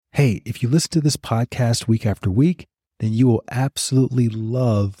Hey, if you listen to this podcast week after week, then you will absolutely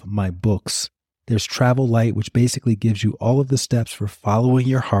love my books. There's Travel Light, which basically gives you all of the steps for following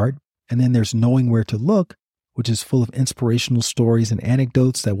your heart. And then there's Knowing Where to Look, which is full of inspirational stories and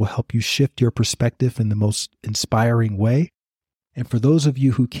anecdotes that will help you shift your perspective in the most inspiring way. And for those of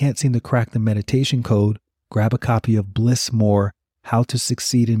you who can't seem to crack the meditation code, grab a copy of Bliss More, How to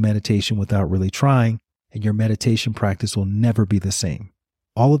Succeed in Meditation Without Really Trying, and your meditation practice will never be the same.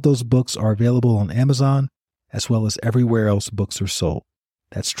 All of those books are available on Amazon, as well as everywhere else books are sold.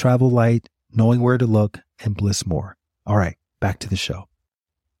 That's Travel Light, Knowing Where to Look, and Bliss More. All right, back to the show.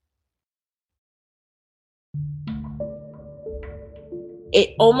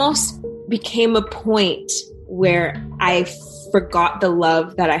 It almost became a point where I forgot the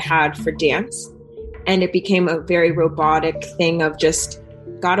love that I had for dance. And it became a very robotic thing of just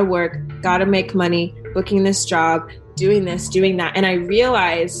gotta work, gotta make money, booking this job, doing this, doing that. And I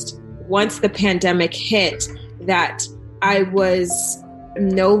realized once the pandemic hit that I was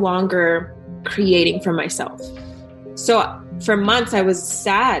no longer creating for myself. So for months I was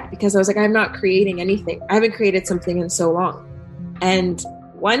sad because I was like, I'm not creating anything. I haven't created something in so long. And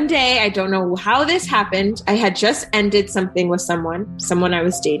one day, I don't know how this happened. I had just ended something with someone I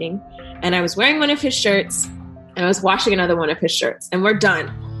was dating, and I was wearing one of his shirts and I was washing another one of his shirts, and we're done.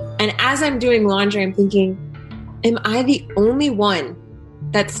 And as I'm doing laundry, I'm thinking, am I the only one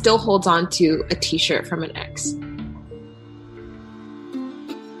that still holds on to a t-shirt from an ex?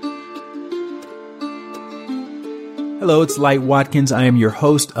 Hello, it's Light Watkins. I am your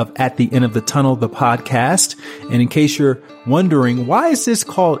host of At the End of the Tunnel, the podcast. And in case you're wondering, why is this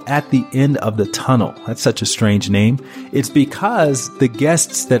called At the End of the Tunnel? That's such a strange name. It's because the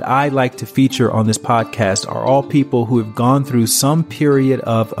guests that I like to feature on this podcast are all people who have gone through some period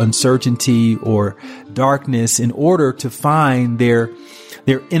of uncertainty or darkness in order to find their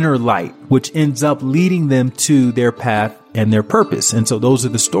inner light, which ends up leading them to their path and their purpose. And so those are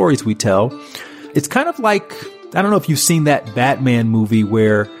the stories we tell. It's kind of like, I don't know if you've seen that Batman movie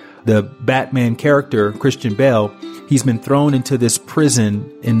where the Batman character, Christian Bale, he's been thrown into this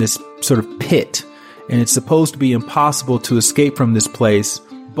prison in this sort of pit, and it's supposed to be impossible to escape from this place.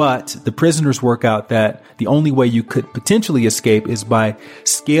 But the prisoners work out that the only way you could potentially escape is by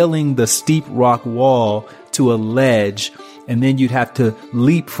scaling the steep rock wall to a ledge, and then you'd have to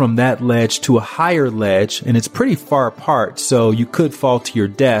leap from that ledge to a higher ledge, and it's pretty far apart, so you could fall to your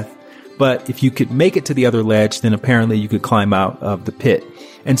death. But if you could make it to the other ledge, then apparently you could climb out of the pit.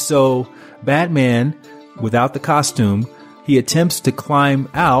 And so Batman, without the costume, he attempts to climb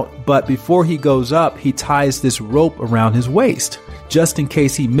out, but before he goes up, he ties this rope around his waist, just in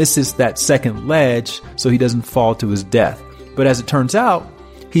case he misses that second ledge so he doesn't fall to his death. But as it turns out,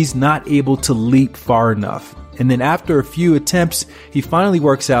 he's not able to leap far enough. And then after a few attempts, he finally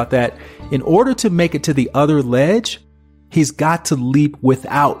works out that in order to make it to the other ledge, he's got to leap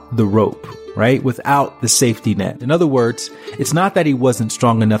without the rope, right? Without the safety net. In other words, it's not that he wasn't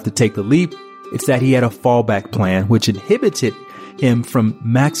strong enough to take the leap. It's that he had a fallback plan, which inhibited him from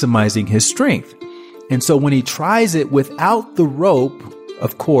maximizing his strength. And so when he tries it without the rope,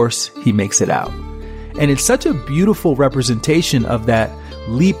 of course, he makes it out. And it's such a beautiful representation of that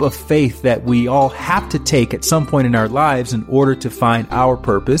leap of faith that we all have to take at some point in our lives in order to find our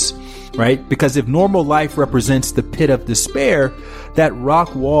purpose, right? Because if normal life represents the pit of despair, that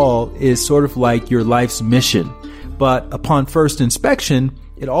rock wall is sort of like your life's mission. But upon first inspection,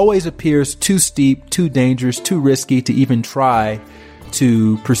 it always appears too steep, too dangerous, too risky to even try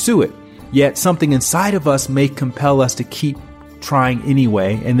to pursue it. Yet something inside of us may compel us to keep trying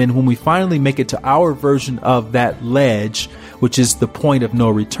anyway. And then when we finally make it to our version of that ledge, which is the point of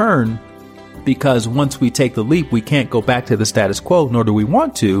no return, because once we take the leap, we can't go back to the status quo, nor do we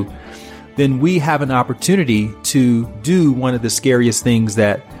want to, then we have an opportunity to do one of the scariest things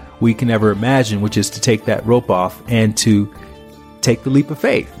that we can ever imagine, which is to take that rope off and to take the leap of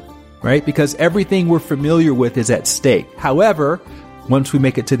faith, right? Because everything we're familiar with is at stake. However, once we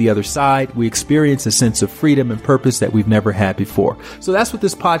make it to the other side, we experience a sense of freedom and purpose that we've never had before. So that's what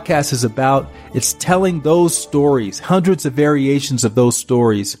this podcast is about. It's telling those stories, hundreds of variations of those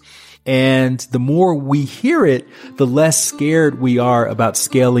stories. And the more we hear it, the less scared we are about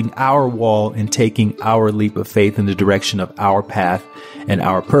scaling our wall and taking our leap of faith in the direction of our path and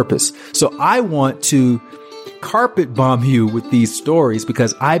our purpose. So I want to carpet bomb you with these stories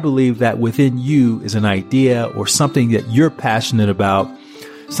because I believe that within you is an idea or something that you're passionate about,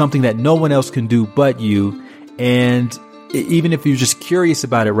 something that no one else can do but you. And even if you're just curious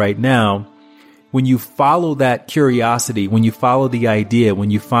about it right now, when you follow that curiosity, when you follow the idea, when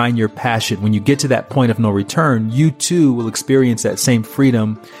you find your passion, when you get to that point of no return, you too will experience that same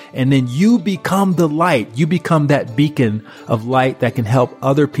freedom. And then you become the light. You become that beacon of light that can help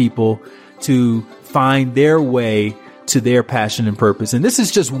other people to find their way to their passion and purpose. And this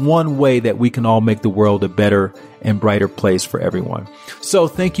is just one way that we can all make the world a better and brighter place for everyone. So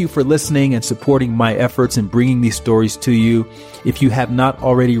thank you for listening and supporting my efforts in bringing these stories to you. If you have not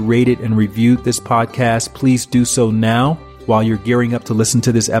already rated and reviewed this podcast, please do so now while you're gearing up to listen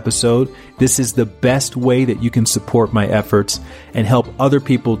to this episode. This is the best way that you can support my efforts and help other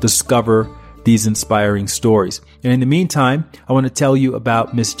people discover these inspiring stories. And in the meantime, I want to tell you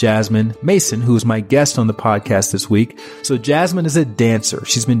about Miss Jasmine Mason, who is my guest on the podcast this week. So Jasmine is a dancer.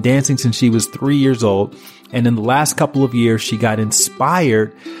 She's been dancing since she was 3 years old. And in the last couple of years, she got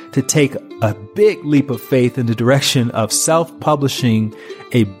inspired to take a big leap of faith in the direction of self-publishing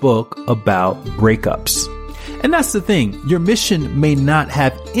a book about breakups. And that's the thing. Your mission may not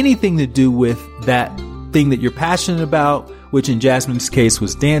have anything to do with that thing that you're passionate about, which in Jasmine's case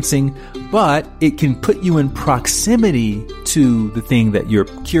was dancing, but it can put you in proximity to the thing that you're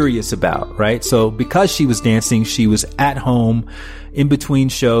curious about, right? So because she was dancing, she was at home in between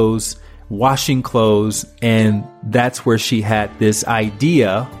shows, washing clothes, and that's where she had this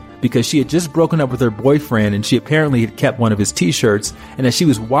idea, because she had just broken up with her boyfriend and she apparently had kept one of his t-shirts. And as she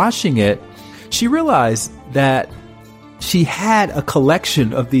was washing it, she realized that she had a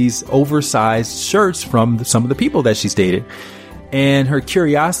collection of these oversized shirts from some of the people that she's dated. And her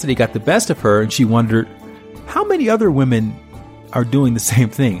curiosity got the best of her, and she wondered, how many other women are doing the same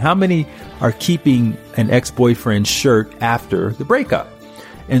thing? How many are keeping an ex-boyfriend's shirt after the breakup?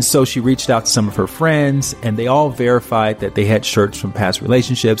 And so she reached out to some of her friends, and they all verified that they had shirts from past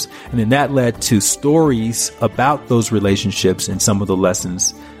relationships. And then that led to stories about those relationships and some of the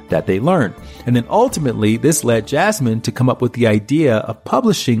lessons that they learned. And then ultimately, this led Jasmine to come up with the idea of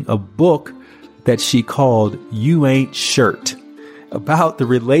publishing a book that she called You Ain't Shirt, about the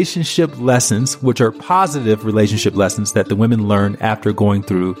relationship lessons, which are positive relationship lessons that the women learn after going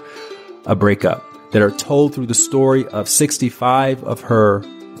through a breakup, that are told through the story of 65 of her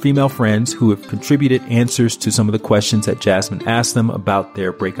female friends who have contributed answers to some of the questions that Jasmine asked them about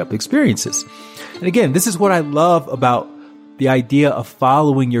their breakup experiences. And again, this is what I love about the idea of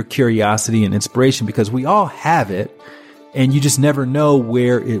following your curiosity and inspiration, because we all have it and you just never know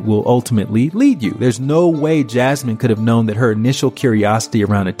where it will ultimately lead you. There's no way Jasmine could have known that her initial curiosity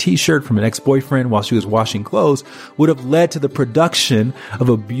around a t-shirt from an ex-boyfriend while she was washing clothes would have led to the production of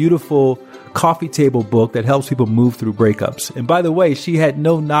a beautiful coffee table book that helps people move through breakups. And by the way, she had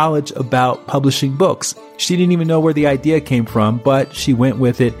no knowledge about publishing books. She didn't even know where the idea came from, but she went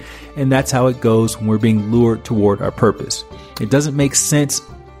with it. And that's how it goes when we're being lured toward our purpose. It doesn't make sense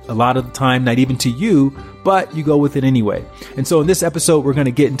a lot of the time, not even to you, but you go with it anyway. And so in this episode, we're going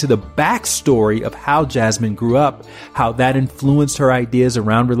to get into the backstory of how Jasmine grew up, how that influenced her ideas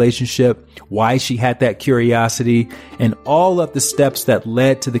around relationship, why she had that curiosity, and all of the steps that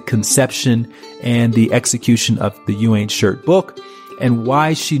led to the conception and the execution of the You Ain't Shirt book, and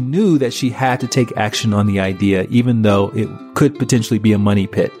why she knew that she had to take action on the idea, even though it could potentially be a money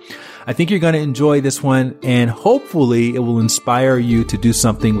pit. I think you're going to enjoy this one, and hopefully it will inspire you to do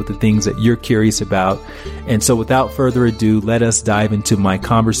something with the things that you're curious about. And so without further ado, let us dive into my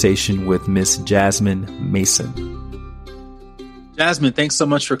conversation with Miss Jasmine Mason. Jasmine, thanks so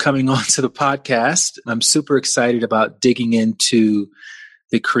much for coming on to the podcast. I'm super excited about digging into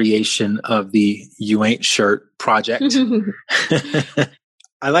the creation of the You Ain't Shirt project.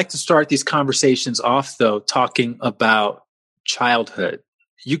 I like to start these conversations off, though, talking about childhood.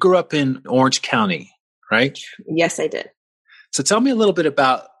 You grew up in Orange County, right? Yes, I did. So tell me a little bit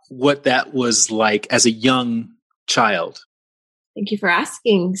about what that was like as a young child. Thank you for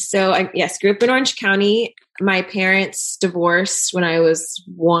asking. So I grew up in Orange County. My parents divorced when I was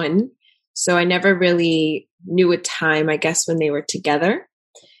 1. So I never really knew a time, I guess, when they were together.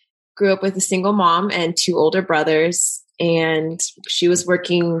 Grew up with a single mom and 2 older brothers. And she was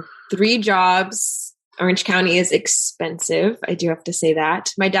working 3 jobs. Orange County is expensive. I do have to say that.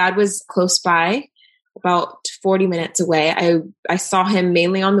 My dad was close by, about 40 minutes away. I saw him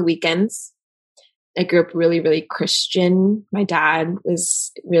mainly on the weekends. I grew up really, really Christian. My dad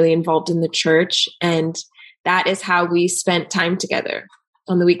was really involved in the church, and that is how we spent time together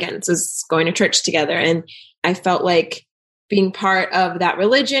on the weekends, was going to church together. And I felt like being part of that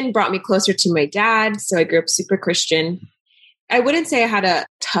religion brought me closer to my dad. So I grew up super Christian. I wouldn't say I had a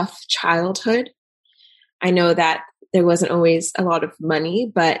tough childhood. I know that there wasn't always a lot of money,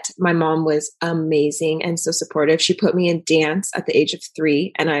 but my mom was amazing and so supportive. She put me in dance at the age of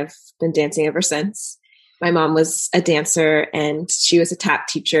 3, and I've been dancing ever since. My mom was a dancer and she was a tap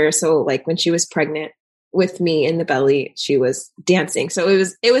teacher. So like when she was pregnant with me in the belly, she was dancing. So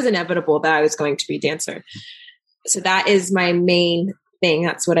it was inevitable that I was going to be a dancer. So that is my main thing.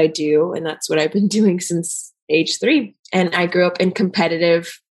 That's what I do. And that's what I've been doing since age 3. And I grew up in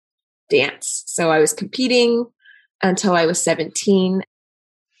competitive dance. So I was competing until I was 17.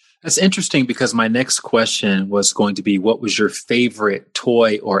 That's interesting because my next question was going to be, what was your favorite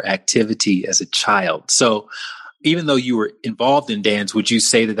toy or activity as a child? So even though you were involved in dance, would you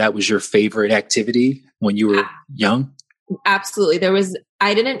say that that was your favorite activity when you were young? Absolutely.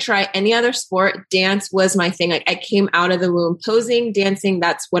 I didn't try any other sport. Dance was my thing. Like I came out of the womb posing, dancing.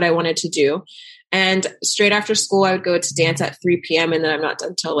 That's what I wanted to do. And straight after school, I would go to dance at 3 p.m. and then I'm not done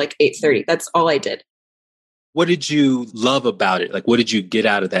until like 8:30. That's all I did. What did you love about it? Like, what did you get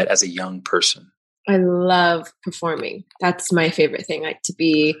out of that as a young person? I love performing. That's my favorite thing. Like to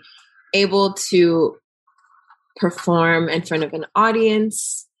be able to perform in front of an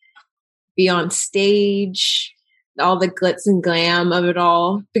audience, be on stage, all the glitz and glam of it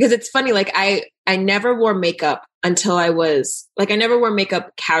all. Because it's funny, like I never wore makeup until I never wore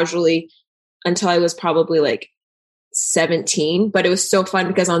makeup casually until I was probably like 17, but it was so fun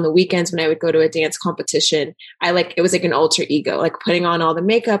because on the weekends when I would go to a dance competition, it was like an alter ego, like putting on all the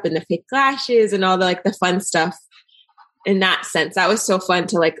makeup and the fake lashes and all the like the fun stuff. In that sense, that was so fun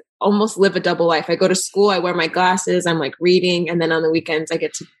to like almost live a double life. I go to school, I wear my glasses, I'm like reading, and then on the weekends I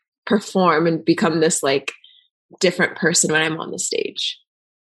get to perform and become this like different person when I'm on the stage.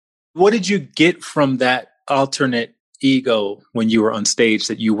 What did you get from that alternate ego when you were on stage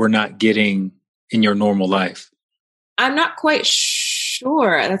that you were not getting in your normal life? I'm not quite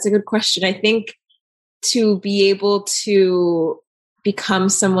sure. That's a good question. I think to be able to become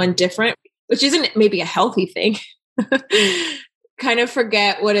someone different, which isn't maybe a healthy thing, kind of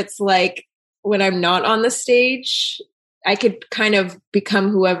forget what it's like when I'm not on the stage. I could kind of become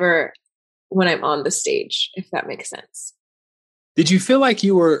whoever when I'm on the stage, if that makes sense. Did you feel like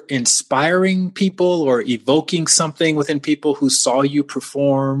you were inspiring people or evoking something within people who saw you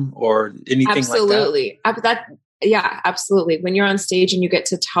perform or anything Absolutely. like that? Yeah, absolutely. When you're on stage and you get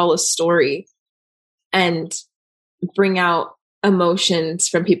to tell a story and bring out emotions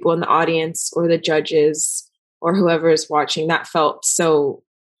from people in the audience or the judges or whoever is watching, that felt so,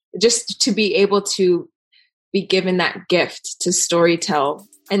 just to be able to be given that gift to storytell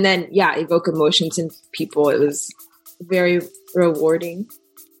and then, evoke emotions in people. It was very rewarding.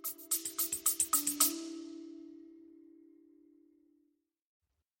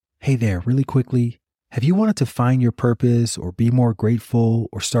 Hey there, really quickly. Have you wanted to find your purpose or be more grateful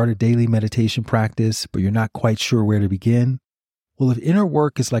or start a daily meditation practice, but you're not quite sure where to begin? Well, if inner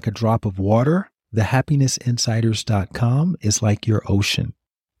work is like a drop of water, thehappinessinsiders.com is like your ocean.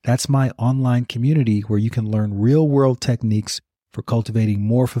 That's my online community where you can learn real-world techniques for cultivating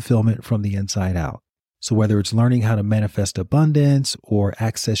more fulfillment from the inside out. So whether it's learning how to manifest abundance or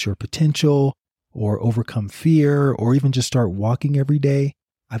access your potential or overcome fear or even just start walking every day,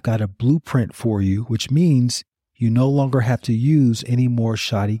 I've got a blueprint for you, which means you no longer have to use any more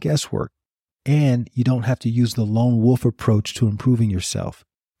shoddy guesswork. And you don't have to use the lone wolf approach to improving yourself.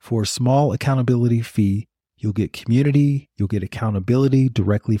 For a small accountability fee, you'll get community, you'll get accountability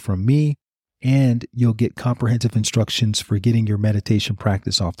directly from me, and you'll get comprehensive instructions for getting your meditation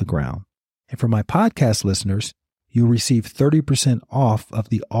practice off the ground. And for my podcast listeners, you'll receive 30% off of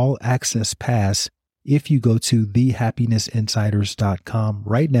the All Access Pass if you go to thehappinessinsiders.com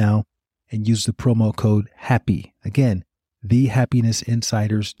right now and use the promo code HAPPY. Again,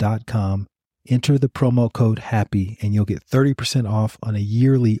 thehappinessinsiders.com. Enter the promo code HAPPY and you'll get 30% off on a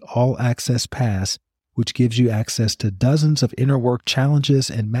yearly All Access Pass, which gives you access to dozens of inner work challenges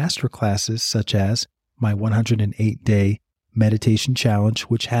and masterclasses, such as my 108-day meditation challenge,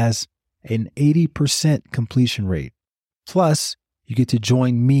 which has an 80% completion rate. Plus, you get to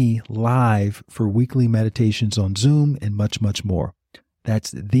join me live for weekly meditations on Zoom and much, much more.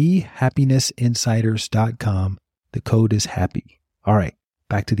 That's thehappinessinsiders.com. The code is HAPPY. All right,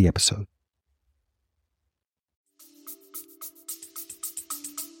 back to the episode.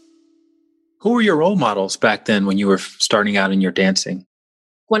 Who were your role models back then when you were starting out in your dancing?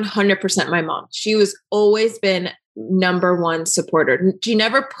 100% my mom. She was always been number one supporter. She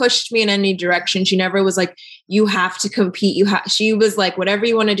never pushed me in any direction. She never was like, you have to compete. She was like, whatever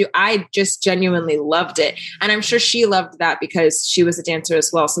you want to do. I just genuinely loved it. And I'm sure she loved that because she was a dancer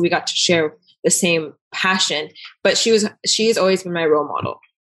as well. So we got to share the same passion, but she's always been my role model.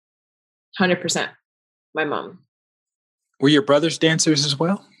 100% my mom. Were your brothers dancers as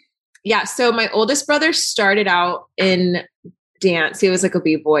well? Yeah. So my oldest brother started out in dance. He was like a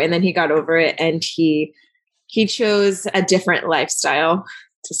b-boy, and then he got over it, and he chose a different lifestyle,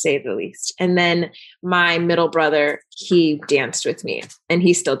 to say the least. And then my middle brother, he danced with me, and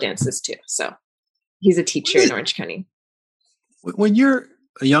he still dances too. So he's a teacher in Orange County. When you're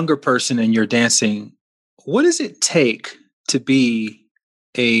a younger person and you're dancing, what does it take to be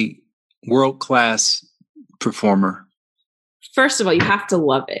a world-class performer? First of all, you have to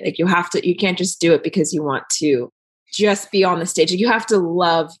love it. Like you can't just do it because you want to just be on the stage. Like, you have to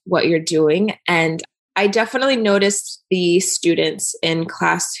love what you're doing. And I definitely noticed the students in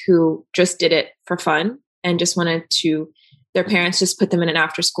class who just did it for fun and just wanted to, their parents just put them in an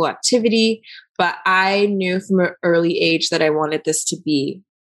after school activity. But I knew from an early age that I wanted this to be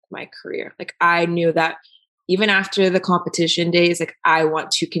my career. Like, I knew that even after the competition days, like, I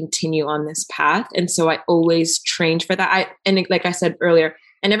want to continue on this path. And so I always trained for that. And like I said earlier,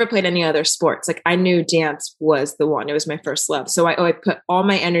 I never played any other sports. Like, I knew dance was the one. It was my first love. So I put all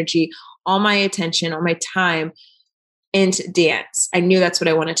my energy, all my attention, all my time into dance. I knew that's what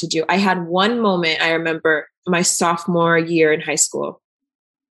I wanted to do. I had one moment, I remember my sophomore year in high school,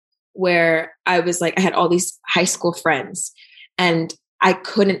 where I was like, I had all these high school friends, and I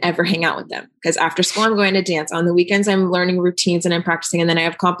couldn't ever hang out with them because after school I'm going to dance. On the weekends I'm learning routines and I'm practicing, and then I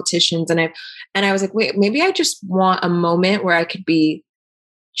have competitions, and I was like, wait, maybe I just want a moment where I could be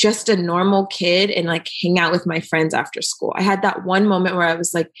just a normal kid and like hang out with my friends after school. I had that one moment where I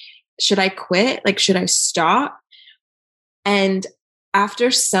was like, should I quit? Like, should I stop? And after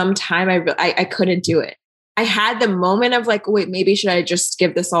some time, I couldn't do it. I had the moment of like, wait, maybe should I just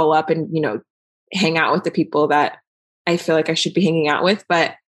give this all up and, hang out with the people that I feel like I should be hanging out with.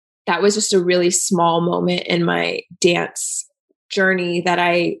 But that was just a really small moment in my dance journey that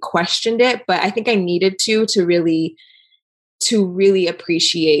I questioned it. But I think I needed to really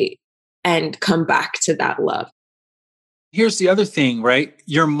appreciate and come back to that love. Here's the other thing, right?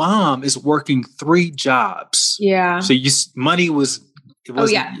 Your mom is working 3 jobs. Yeah. So money was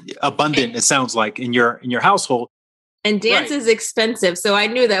abundant, it sounds like, in your household. And dance is expensive. So I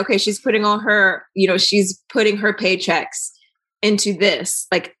knew that, okay, she's putting all her, she's putting her paychecks into this.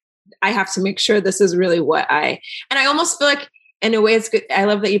 Like, I have to make sure this is really and I almost feel like in a way it's good. I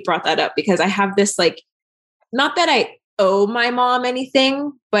love that you brought that up, because I have this, like, not that I owe my mom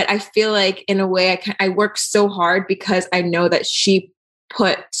anything, but I feel like in a way I work so hard because I know that she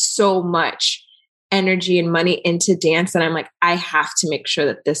put so much energy and money into dance. And I'm like, I have to make sure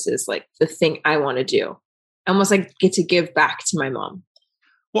that this is like the thing I want to do. I almost like get to give back to my mom.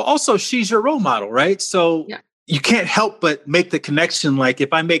 Well, also she's your role model, right? So you can't help but make the connection. Like,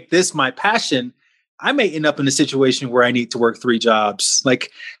 if I make this my passion, I may end up in a situation where I need to work 3 jobs.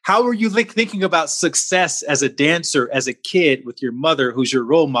 Like, how are you thinking about success as a dancer, as a kid, with your mother, who's your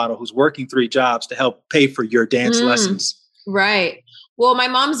role model, who's working 3 jobs to help pay for your dance lessons? Right. Well, my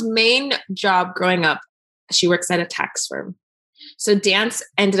mom's main job growing up, she works at a tax firm. So dance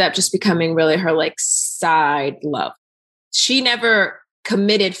ended up just becoming really her like side love. She never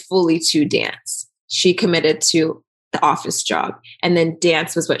committed fully to dance. She committed to the office job. And then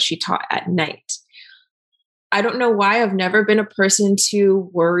dance was what she taught at night. I don't know why I've never been a person to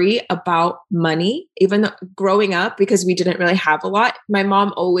worry about money, even though growing up, because we didn't really have a lot. My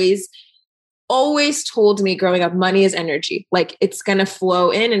mom always told me growing up, money is energy. Like, it's going to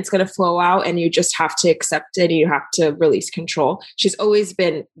flow in and it's going to flow out, and you just have to accept it. And you have to release control. She's always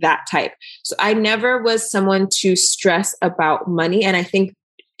been that type. So I never was someone to stress about money. And I think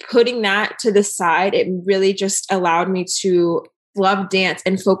putting that to the side, it really just allowed me to love dance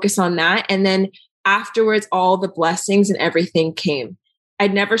and focus on that. And then afterwards, all the blessings and everything came.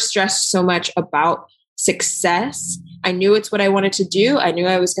 I'd never stressed so much about success. I knew it's what I wanted to do. I knew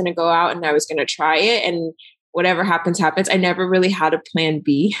I was going to go out and I was going to try it, and whatever happens, happens. I never really had a plan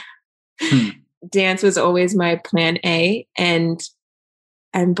B. Dance was always my plan A, and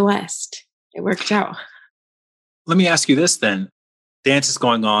I'm blessed. It worked out. Let me ask you this then. Dance is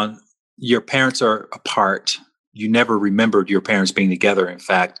going on. Your parents are apart. You never remembered your parents being together, in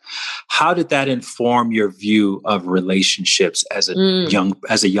fact. How did that inform your view of relationships as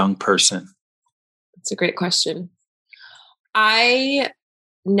a young person? That's a great question. I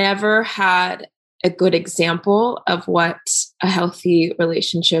never had a good example of what a healthy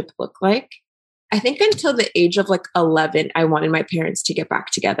relationship looked like. I think until the age of like 11, I wanted my parents to get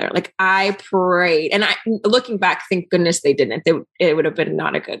back together. Like, I prayed, and looking back, thank goodness they didn't. It would have been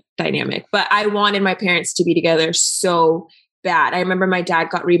not a good dynamic, but I wanted my parents to be together so bad. I remember my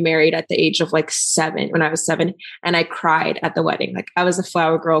dad got remarried at the age of like 7, when I was 7, and I cried at the wedding. Like, I was a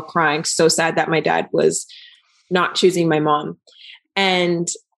flower girl crying, so sad that my dad was not choosing my mom. And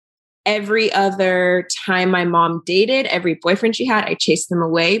every other time my mom dated, every boyfriend she had, I chased them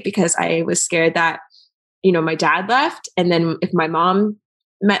away because I was scared that, my dad left. And then if my mom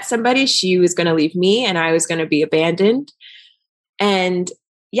met somebody, she was going to leave me and I was going to be abandoned. And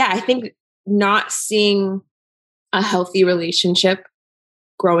yeah, I think not seeing a healthy relationship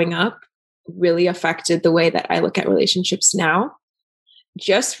growing up really affected the way that I look at relationships now.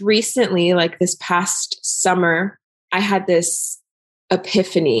 Just recently, like this past summer, I had this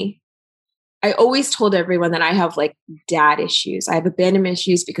epiphany. I always told everyone that I have like dad issues. I have abandonment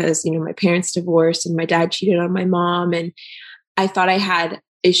issues because, my parents divorced and my dad cheated on my mom. And I thought I had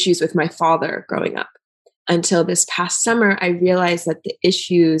issues with my father growing up until this past summer. I realized that the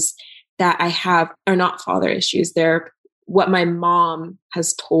issues that I have are not father issues. They're what my mom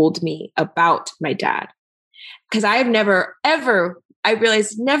has told me about my dad. Because I've never, ever, I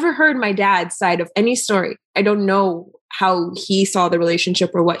realized, never heard my dad's side of any story. I don't know how he saw the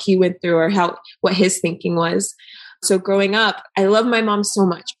relationship or what he went through or what his thinking was. So growing up, I love my mom so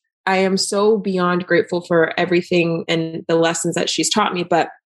much. I am so beyond grateful for everything and the lessons that she's taught me. But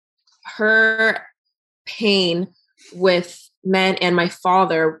her pain with men and my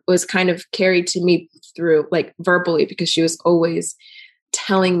father was kind of carried to me through like verbally because she was always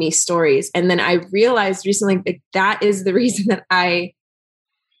telling me stories. And then I realized recently that is the reason that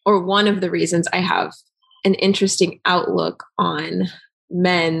one of the reasons I have an interesting outlook on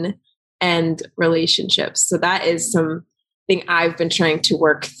men and relationships. So that is something I've been trying to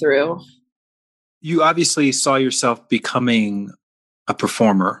work through. You obviously saw yourself becoming a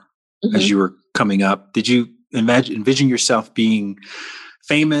performer as you were coming up. Did you envision yourself being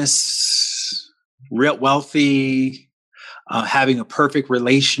famous, real wealthy, having a perfect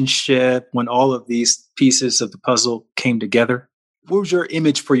relationship when all of these pieces of the puzzle came together? What was your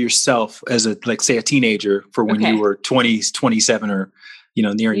image for yourself as a teenager for when you were 20s, 27 or,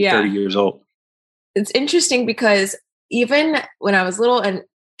 nearing 30 years old? It's interesting because even when I was little and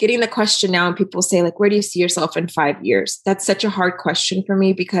getting the question now and people say like, where do you see yourself in 5 years? That's such a hard question for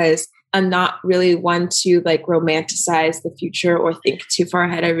me because I'm not really one to like romanticize the future or think too far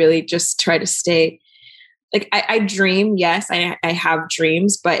ahead. I really just try to stay like, I dream. Yes, I have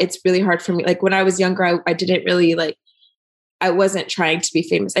dreams, but it's really hard for me. Like when I was younger, I didn't really I wasn't trying to be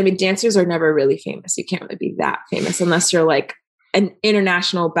famous. I mean, dancers are never really famous. You can't really be that famous unless you're like an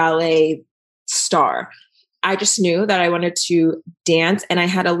international ballet star. I just knew that I wanted to dance. And I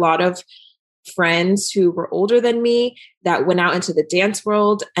had a lot of friends who were older than me that went out into the dance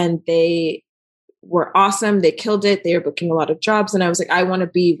world and they were awesome. They killed it. They were booking a lot of jobs. And I was like, I want to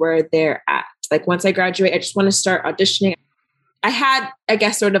be where they're at. Like once I graduate, I just want to start auditioning. I had, I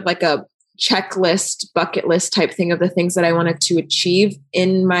guess, sort of like a checklist, bucket list type thing of the things that I wanted to achieve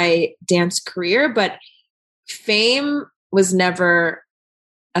in my dance career, but fame was never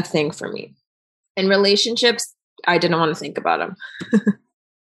a thing for me. And relationships, I didn't want to think about them.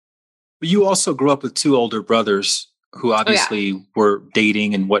 You also grew up with two older brothers who obviously were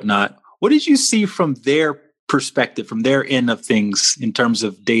dating and whatnot. What did you see from their perspective, from their end of things in terms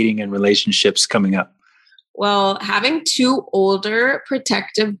of dating and relationships coming up? Well, having two older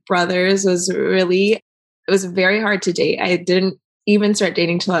protective brothers was very hard to date. I didn't even start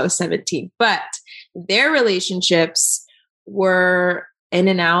dating till I was 17, but their relationships were in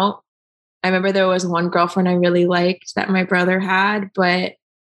and out. I remember there was one girlfriend I really liked that my brother had, but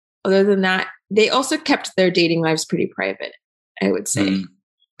other than that, they also kept their dating lives pretty private, I would say. Mm.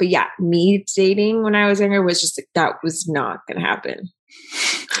 But yeah, me dating when I was younger was just that was not going to happen.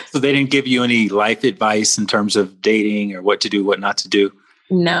 So they didn't give you any life advice in terms of dating or what to do, what not to do?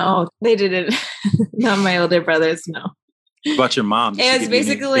 No, they didn't. Not my older brothers, no. What about your mom? Did it was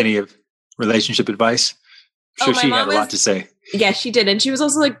basically any of relationship advice? I'm sure she had a lot to say. Yeah, she did. And she was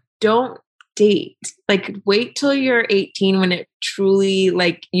also like, don't date. Like, wait till you're 18 when it truly,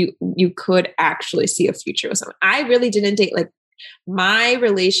 like, you could actually see a future with someone. I really didn't date. Like, my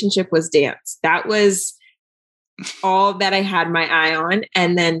relationship was dance. That was all that I had my eye on.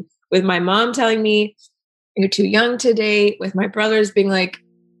 And then with my mom telling me, you're too young to date, with my brothers being like,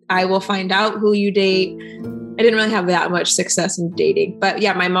 I will find out who you date. I didn't really have that much success in dating. But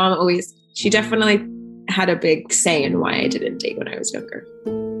yeah, my mom she definitely had a big say in why I didn't date when I was younger.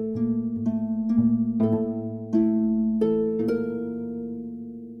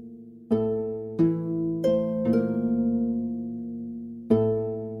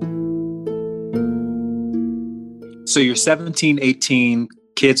 So you're 17, 18,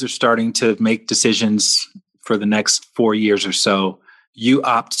 kids are starting to make decisions for the next 4 years or so. You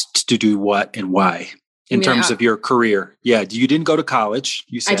opt to do what and why? in terms of your career? Yeah. You didn't go to college,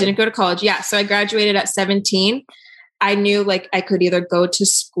 you said. I didn't go to college. Yeah. So I graduated at 17. I knew like I could either go to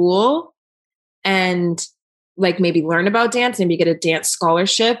school and like maybe learn about dance, maybe get a dance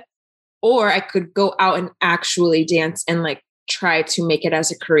scholarship, or I could go out and actually dance and like try to make it as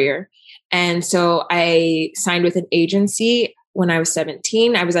a career. And so I signed with an agency when I was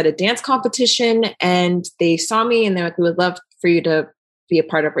 17. I was at a dance competition and they saw me and they're like, we would love for you to be a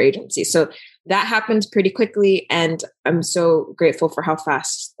part of our agency. So that happened pretty quickly. And I'm so grateful for how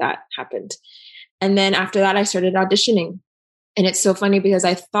fast that happened. And then after that, I started auditioning. And it's so funny because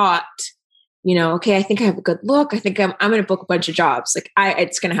I thought, you know, okay, I think I have a good look. I think I'm going to book a bunch of jobs. Like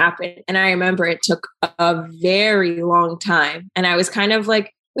it's going to happen. And I remember it took a very long time. And I was kind of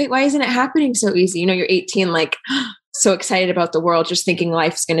like, wait, why isn't it happening so easy? You know, you're 18, like so excited about the world, just thinking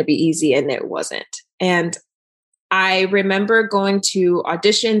life's going to be easy. And it wasn't. And I remember going to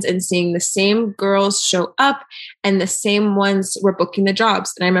auditions and seeing the same girls show up and the same ones were booking the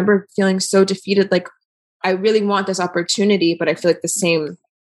jobs. And I remember feeling so defeated. Like, I really want this opportunity, but I feel like the same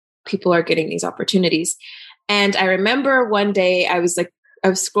people are getting these opportunities. And I remember one day I was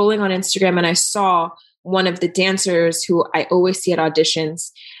scrolling on Instagram and I saw one of the dancers who I always see at auditions,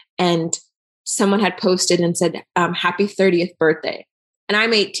 and someone had posted and said, happy 30th birthday. And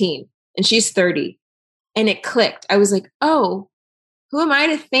I'm 18 and she's 30. And it clicked. I was like, oh, who am I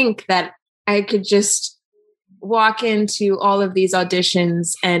to think that I could just walk into all of these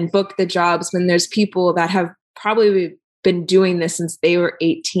auditions and book the jobs when there's people that have probably been doing this since they were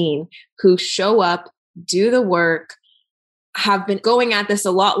 18, who show up, do the work, have been going at this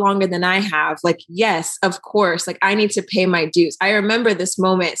a lot longer than I have. Like, yes, of course, like I need to pay my dues. I remember this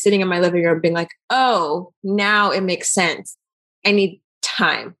moment sitting in my living room being like, oh, now it makes sense. I need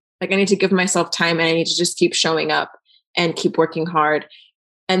time. Like I need to give myself time and I need to just keep showing up and keep working hard.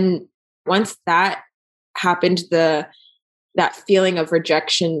 And once that happened, that feeling of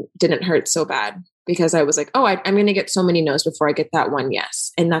rejection didn't hurt so bad because I was like, oh, I'm going to get so many no's before I get that one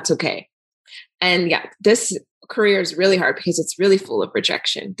yes. And that's okay. And yeah, this career is really hard because it's really full of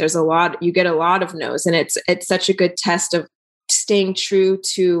rejection. You get a lot of no's, and it's such a good test of staying true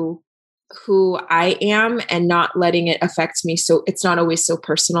to who I am and not letting it affect me. So it's not always so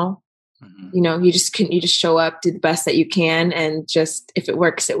personal. Mm-hmm. You know, you just show up, do the best that you can. And just, if it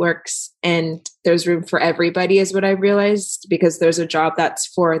works, it works. And there's room for everybody is what I realized, because there's a job that's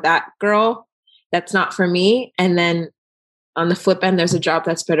for that girl. That's not for me. And then on the flip end, there's a job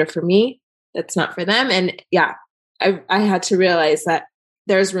that's better for me. That's not for them. And yeah, I had to realize that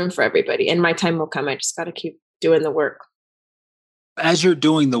there's room for everybody and my time will come. I just got to keep doing the work. As you're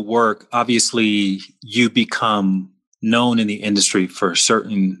doing the work, obviously you become known in the industry for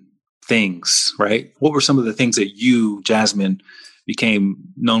certain things, right? What were some of the things that you, Jasmine, became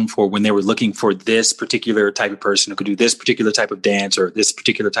known for when they were looking for this particular type of person who could do this particular type of dance or this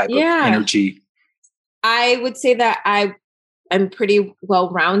particular type of energy? I would say that I'm pretty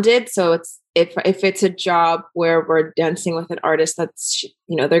well-rounded. So if it's a job where we're dancing with an artist that's,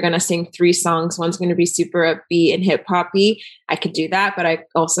 you know, they're going to sing 3 songs. One's going to be super upbeat and hip hoppy. I could do that, but I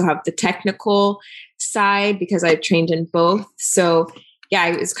also have the technical side because I trained in both. So yeah,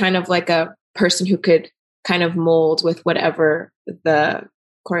 I was kind of like a person who could kind of mold with whatever the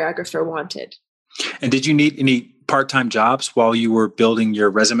choreographer wanted. And did you need any part-time jobs while you were building your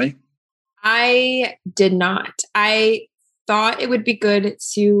resume? I did not. I thought it would be good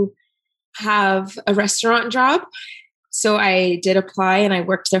to have a restaurant job. So I did apply and I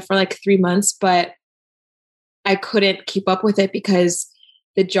worked there for like 3 months, but I couldn't keep up with it because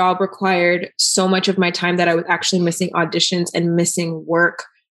the job required so much of my time that I was actually missing auditions and missing work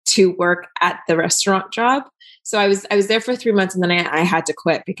to work at the restaurant job. So I was there for 3 months and then I had to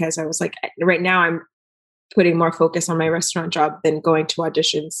quit because I was like, right now I'm putting more focus on my restaurant job than going to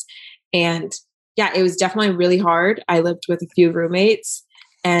auditions. And yeah, it was definitely really hard. I lived with a few roommates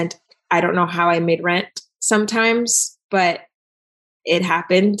and I don't know how I made rent sometimes, but it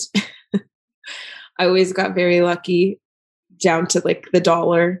happened. I always got very lucky down to like the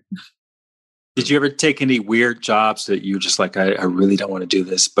dollar. Did you ever take any weird jobs that you were just like, I really don't want to do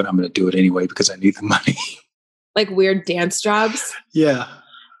this, but I'm going to do it anyway because I need the money? Like weird dance jobs? Yeah.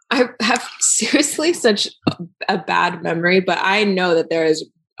 I have seriously such a bad memory, but I know that there has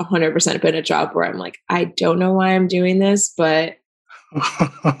 100% been a job where I'm like, I don't know why I'm doing this, but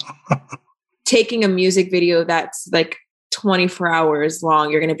taking a music video that's like 24 hours long,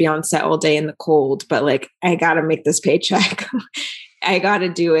 you're going to be on set all day in the cold, but like, I got to make this paycheck. I got to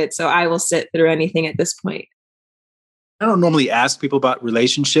do it. So I will sit through anything at this point. I don't normally ask people about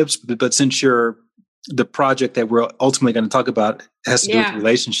relationships, but since you're the project that we're ultimately going to talk about has to do with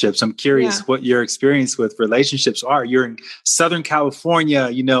relationships. I'm curious what your experience with relationships are. You're in Southern California,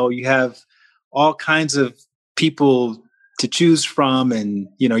 you have all kinds of people to choose from, and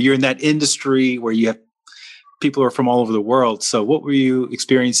you're in that industry where you have people are from all over the world. So what were you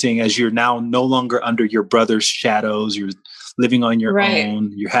experiencing as you're now no longer under your brother's shadows? You're living on your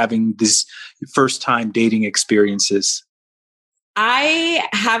own. You're having this first time dating experiences. I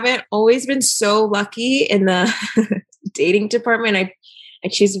haven't always been so lucky in the dating department. I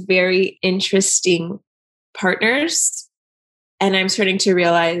choose very interesting partners, and I'm starting to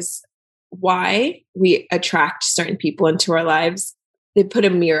realize why we attract certain people into our lives. They put a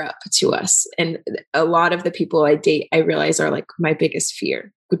mirror up to us. And a lot of the people I date, I realize are like my biggest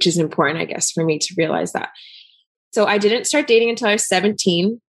fear, which is important, I guess, for me to realize that. So I didn't start dating until I was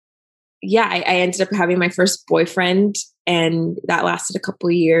 17. Yeah, I ended up having my first boyfriend, and that lasted a couple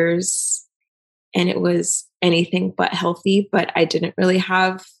of years, and it was anything but healthy, but I didn't really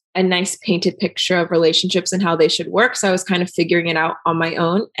have a nice painted picture of relationships and how they should work. So I was kind of figuring it out on my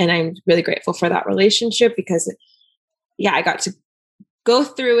own. And I'm really grateful for that relationship because I got to go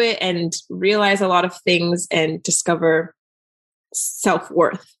through it and realize a lot of things and discover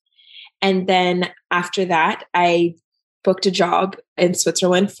self-worth. And then after that, I booked a job in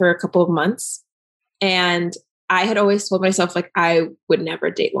Switzerland for a couple of months. And I had always told myself, like, I would never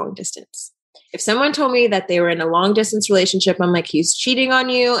date long distance. If someone told me that they were in a long distance relationship, I'm like, he's cheating on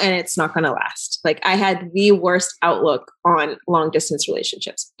you and it's not going to last. Like, I had the worst outlook on long distance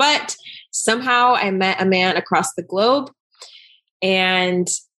relationships. But somehow I met a man across the globe, and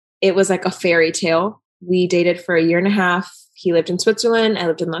it was like a fairy tale. We dated for a year and a half. He lived in Switzerland. I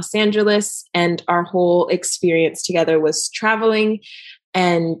lived in Los Angeles. And our whole experience together was traveling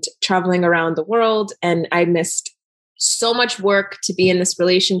around the world. And I missed so much work to be in this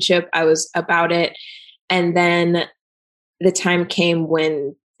relationship. I was about it. And then the time came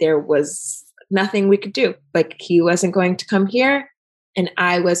when there was nothing we could do. Like, he wasn't going to come here and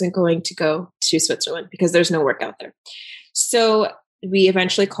I wasn't going to go to Switzerland because there's no work out there. So we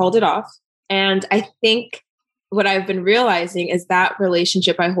eventually called it off. And I think what I've been realizing is that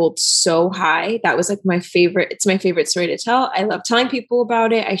relationship I hold so high. That was like my favorite. It's my favorite story to tell. I love telling people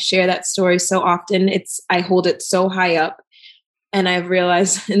about it. I share that story so often. I hold it so high up. And I've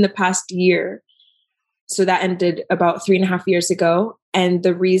realized in the past year, so that ended about 3.5 years ago. And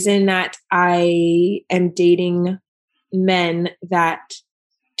the reason that I am dating men that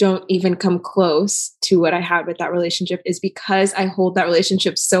don't even come close to what I had with that relationship is because I hold that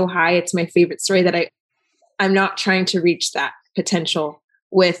relationship so high. It's my favorite story that I'm not trying to reach that potential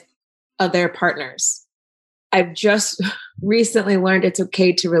with other partners. I've just recently learned it's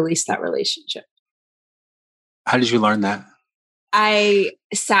okay to release that relationship. How did you learn that? I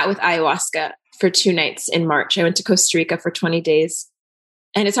sat with ayahuasca for 2 nights in March. I went to Costa Rica for 20 days.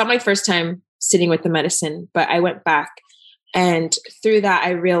 And it's not my first time sitting with the medicine, but I went back. And through that, I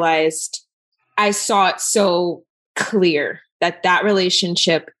realized I saw it so clear that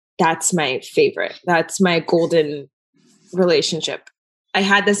relationship, that's my favorite. That's my golden relationship. I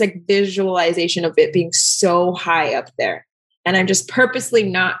had this like visualization of it being so high up there. And I'm just purposely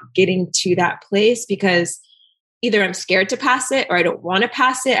not getting to that place because either I'm scared to pass it or I don't want to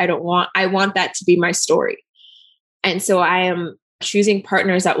pass it. I want that to be my story. And so I am choosing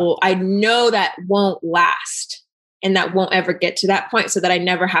partners that I know that won't last and that won't ever get to that point so that I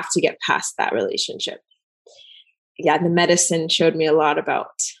never have to get past that relationship. Yeah, the medicine showed me a lot about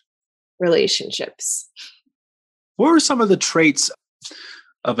relationships. What were some of the traits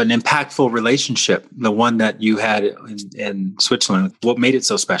of an impactful relationship, the one that you had in Switzerland? What made it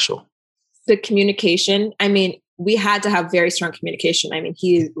so special? The communication. I mean, we had to have very strong communication. I mean,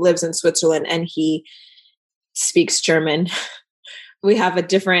 he lives in Switzerland and he speaks German. We have a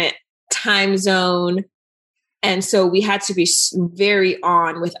different time zone. And so we had to be very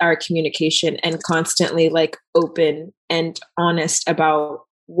on with our communication and constantly like open and honest about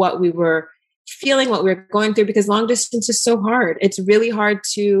what we were feeling, what we were going through, because long distance is so hard. It's really hard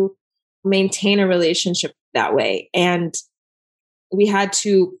to maintain a relationship that way. And we had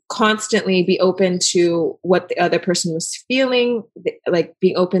to constantly be open to what the other person was feeling, like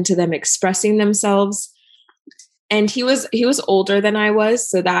being open to them expressing themselves. And he was older than I was.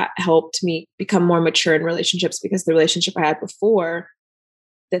 So that helped me become more mature in relationships because the relationship I had before,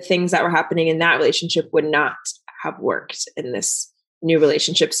 the things that were happening in that relationship would not have worked in this new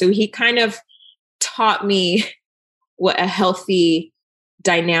relationship. So he kind of taught me what a healthy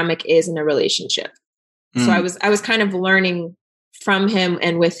dynamic is in a relationship. So I was kind of learning from him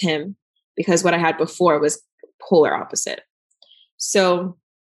and with him because what I had before was polar opposite. So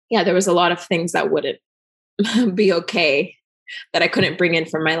yeah, there was a lot of things that wouldn't be okay that I couldn't bring in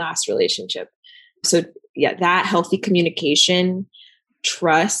from my last relationship. So yeah, that healthy communication,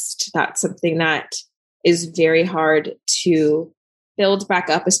 trust, that's something that is very hard to build back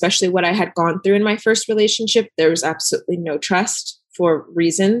up, especially what I had gone through in my first relationship. There was absolutely no trust for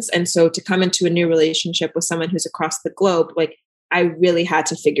reasons. And so to come into a new relationship with someone who's across the globe, like I really had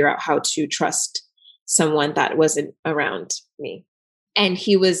to figure out how to trust someone that wasn't around me. And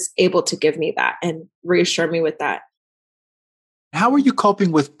he was able to give me that and reassure me with that. How were you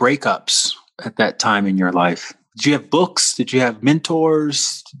coping with breakups at that time in your life? Did you have books? Did you have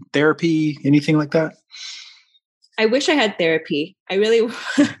mentors, therapy, anything like that? I wish I had therapy. I really,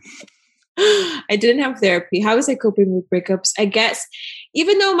 I didn't have therapy. How was I coping with breakups? I guess,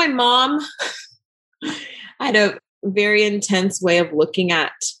 even though my mom had a very intense way of looking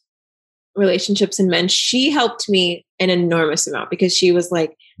at relationships and men, she helped me an enormous amount because she was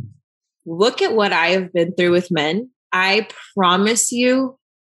like, look at what I have been through with men. I promise you,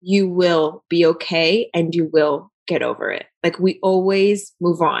 you will be okay and you will get over it. Like we always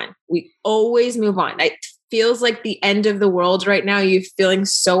move on. We always move on. It feels like the end of the world right now. You're feeling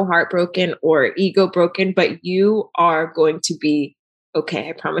so heartbroken or ego broken, but you are going to be okay.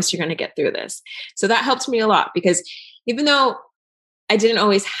 I promise you're going to get through this. So that helped me a lot because even though I didn't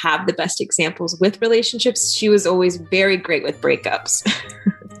always have the best examples with relationships, she was always very great with breakups.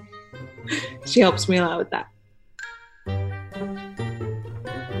 She helps me a lot with that.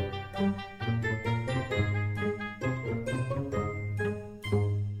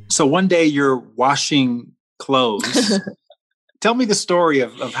 So one day you're washing clothes. Tell me the story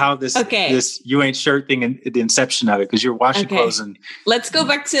of how this you ain't shirt thing and the inception of it, because you're washing clothes. And let's go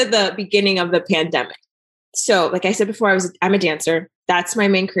back to the beginning of the pandemic. So like I said before, I'm a dancer. That's my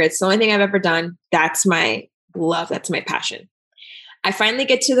main career. It's the only thing I've ever done. That's my love. That's my passion. I finally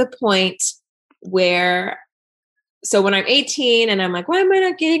get to the point where, so when I'm 18 and I'm like, why am I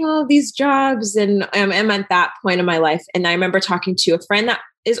not getting all of these jobs? And I'm at that point in my life. And I remember talking to a friend that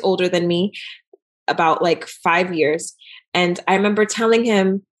is older than me about like 5 years. And I remember telling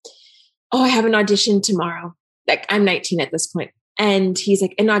him, oh, I have an audition tomorrow. Like I'm 19 at this point. And he's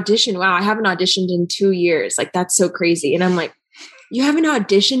like, an audition? Wow, I haven't auditioned in 2 years. Like, that's so crazy. And I'm like, you haven't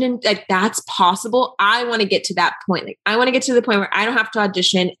auditioned and like, that's possible. I want to get to that point. Like, I want to get to the point where I don't have to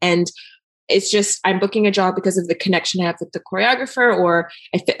audition. And it's just, I'm booking a job because of the connection I have with the choreographer or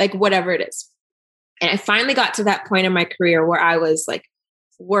I fit, like whatever it is. And I finally got to that point in my career where I was like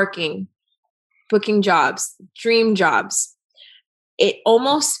working, booking jobs, dream jobs. It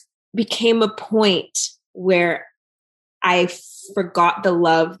almost became a point where I forgot the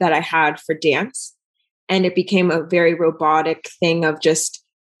love that I had for dance. And it became a very robotic thing of just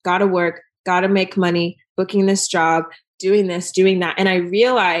gotta work, gotta make money, booking this job, doing this, doing that. And I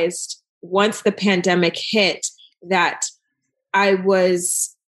realized once the pandemic hit that I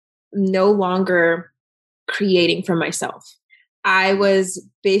was no longer creating for myself. I was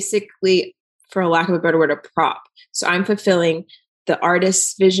basically, for lack of a better word, a prop. So I'm fulfilling the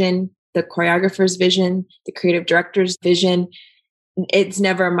artist's vision, the choreographer's vision, the creative director's vision. It's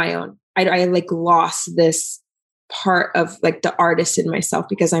never my own. I like lost this part of like the artist in myself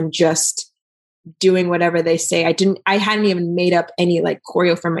because I'm just doing whatever they say. I hadn't even made up any like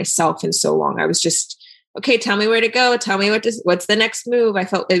choreo for myself in so long. I was just, okay, tell me where to go. Tell me what's the next move. I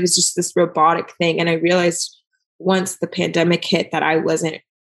felt it was just this robotic thing. And I realized once the pandemic hit that I wasn't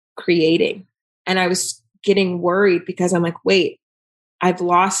creating. And I was getting worried because I'm like, wait, I've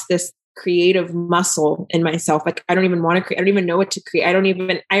lost this creative muscle in myself. Like, I don't even want to create. I don't even know what to create.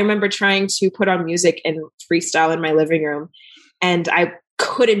 I remember trying to put on music and freestyle in my living room and I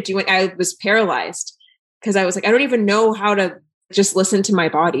couldn't do it. I was paralyzed because I was like, I don't even know how to just listen to my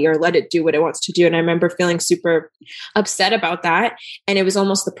body or let it do what it wants to do. And I remember feeling super upset about that. And it was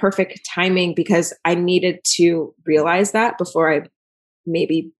almost the perfect timing because I needed to realize that before I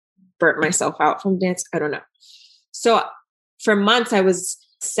maybe burnt myself out from dance. I don't know. So for months I was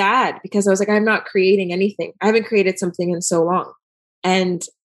sad because I was like, I'm not creating anything. I haven't created something in so long. And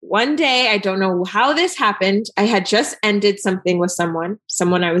one day, I don't know how this happened. I had just ended something with someone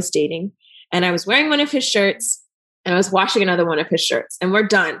I was dating, and I was wearing one of his shirts and I was washing another one of his shirts and we're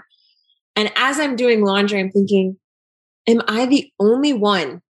done. And as I'm doing laundry, I'm thinking, am I the only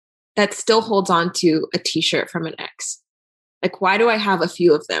one that still holds on to a t-shirt from an ex? Like, why do I have a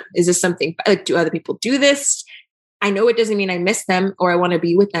few of them? Is this something like, do other people do this? I know it doesn't mean I miss them or I want to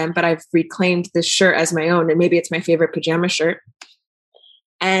be with them, but I've reclaimed this shirt as my own and maybe it's my favorite pajama shirt.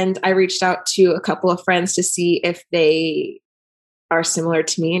 And I reached out to a couple of friends to see if they are similar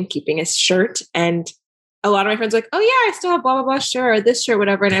to me in keeping a shirt. And a lot of my friends were like, oh yeah, I still have blah, blah, blah shirt or this shirt,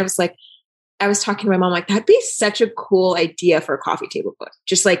 whatever. And I was like, I was talking to my mom, like, that'd be such a cool idea for a coffee table book.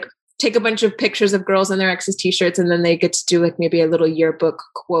 Just like take a bunch of pictures of girls in their exes t-shirts, and then they get to do like maybe a little yearbook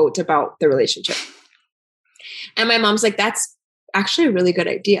quote about the relationship. And my mom's like, that's actually a really good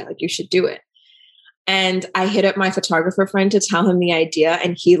idea. Like, you should do it. And I hit up my photographer friend to tell him the idea,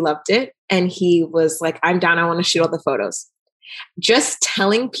 and he loved it. And he was like, I'm down. I want to shoot all the photos. Just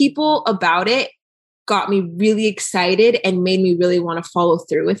telling people about it got me really excited and made me really want to follow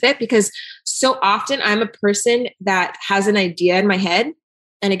through with it, because so often I'm a person that has an idea in my head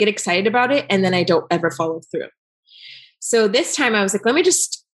and I get excited about it and then I don't ever follow through. So this time I was like, let me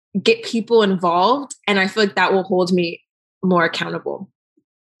just get people involved, and I feel like that will hold me more accountable.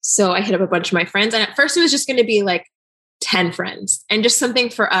 So I hit up a bunch of my friends, and at first it was just going to be like 10 friends and just something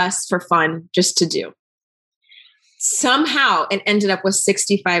for us for fun, just to do. Somehow it ended up with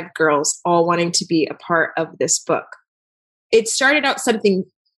 65 girls all wanting to be a part of this book. It started out something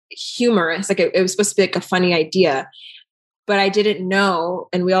humorous, like it was supposed to be like a funny idea, but I didn't know,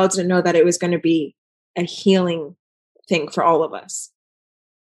 and we all didn't know, that it was going to be a healing thing for all of us.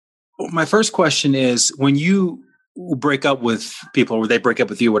 My first question is, when you break up with people or they break up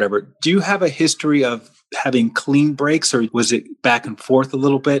with you, whatever, do you have a history of having clean breaks, or was it back and forth a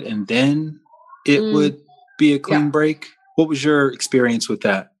little bit and then it would be a clean break? What was your experience with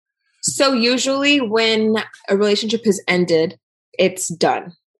that? So usually when a relationship has ended, it's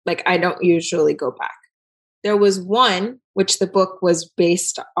done. Like, I don't usually go back. There was one, which the book was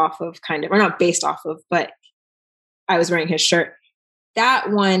based off of, kind of, or not based off of, but I was wearing his shirt.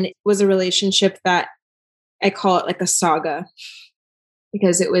 That one was a relationship that I call it like a saga,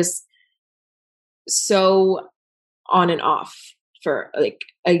 because it was so on and off for like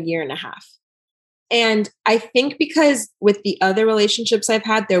a year and a half. And I think because with the other relationships I've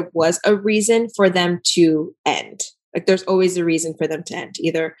had, there was a reason for them to end. Like, there's always a reason for them to end,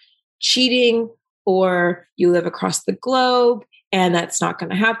 either cheating or you live across the globe and that's not going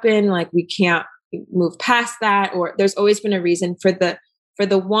to happen. Like, we can't move past that. Or there's always been a reason for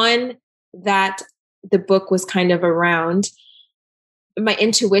the one that the book was kind of around. My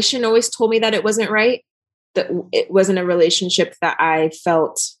intuition always told me that it wasn't right, that it wasn't a relationship that I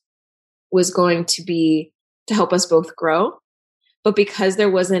felt was going to be to help us both grow. But because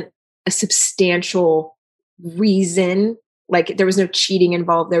there wasn't a substantial reason, like there was no cheating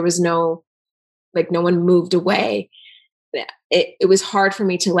involved, there was no, like, no one moved away, it was hard for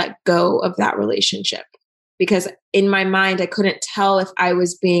me to let go of that relationship, because in my mind, I couldn't tell if I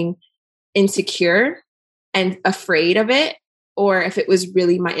was being insecure and afraid of it, or if it was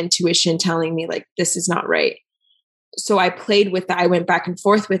really my intuition telling me, like, this is not right. So I played with that. I went back and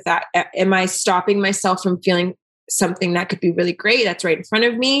forth with that. Am I stopping myself from feeling something that could be really great that's right in front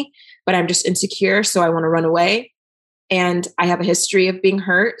of me, but I'm just insecure, so I want to run away? And I have a history of being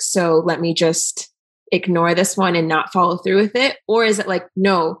hurt, so let me just ignore this one and not follow through with it? Or is it like,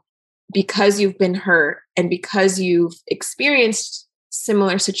 no, because you've been hurt and because you've experienced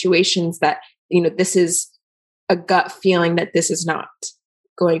similar situations, that, you know, this is a gut feeling that this is not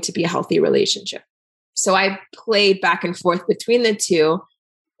going to be a healthy relationship? So I played back and forth between the two,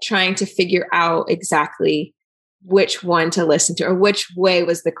 trying to figure out exactly which one to listen to or which way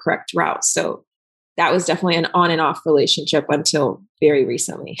was the correct route. So that was definitely an on and off relationship until very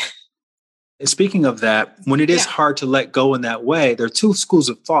recently. Speaking of that, when it is hard to let go in that way, there are two schools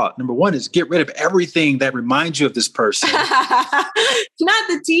of thought. Number one is get rid of everything that reminds you of this person. Not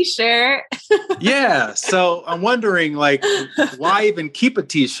the t-shirt. Yeah. So I'm wondering, like, why even keep a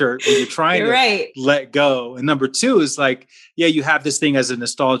t-shirt when you're trying to let go? And number two is like, yeah, you have this thing as a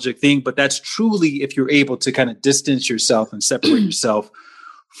nostalgic thing, but that's truly if you're able to kind of distance yourself and separate yourself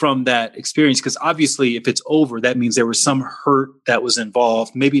from that experience. Because obviously if it's over, that means there was some hurt that was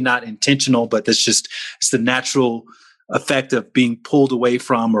involved, maybe not intentional, but it's the natural effect of being pulled away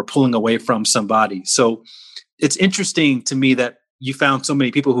from or pulling away from somebody. So it's interesting to me that you found so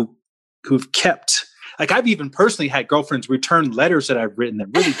many people who've kept, like, I've even personally had girlfriends return letters that I've written,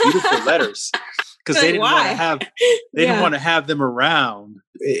 them really beautiful letters, because they didn't want to have, didn't want to have them around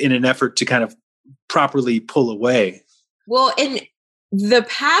in an effort to kind of properly pull away. Well, in the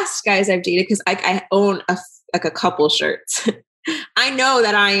past guys I've dated, because I own a couple shirts, I know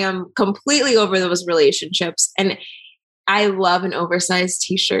that I am completely over those relationships, and I love an oversized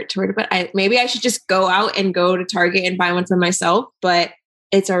t-shirt to wear. But maybe I should just go out and go to Target and buy one for myself, but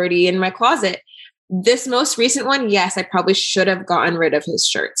it's already in my closet. This most recent one, yes, I probably should have gotten rid of his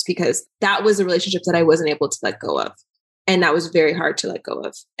shirts, because that was a relationship that I wasn't able to let go of. And that was very hard to let go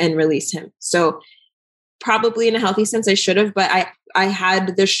of and release him. So probably in a healthy sense, I should have, but I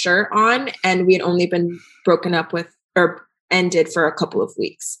had the shirt on and we had only been broken up with or ended for a couple of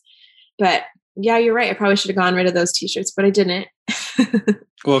weeks. But yeah, you're right. I probably should have gone rid of those t-shirts, but I didn't.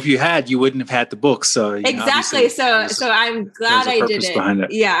 Well, if you had, you wouldn't have had the book. So exactly. So I'm glad I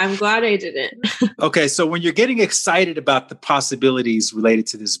didn't. Yeah, I'm glad I didn't. Okay. So when you're getting excited about the possibilities related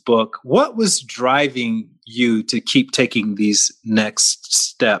to this book, what was driving you to keep taking these next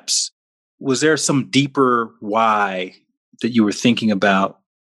steps? Was there some deeper why that you were thinking about,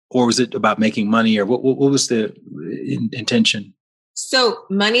 or was it about making money, or what was the intention? So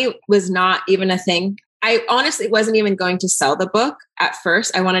money was not even a thing. I honestly wasn't even going to sell the book at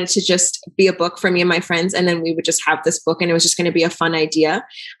first. I wanted it to just be a book for me and my friends. And then we would just have this book and it was just going to be a fun idea.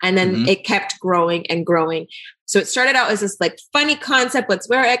 And then it kept growing and growing. So it started out as this like funny concept. Let's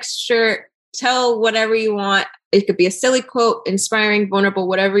wear X shirt, tell whatever you want. It could be a silly quote, inspiring, vulnerable,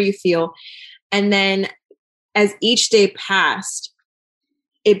 whatever you feel. And then as each day passed,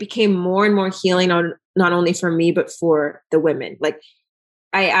 it became more and more healing on not only for me, but for the women. Like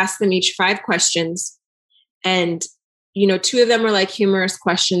I asked them each 5 questions and, 2 of them were like humorous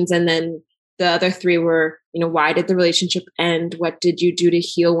questions. And then the other 3 were, why did the relationship end? What did you do to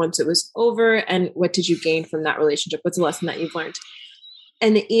heal once it was over? And what did you gain from that relationship? What's a lesson that you've learned?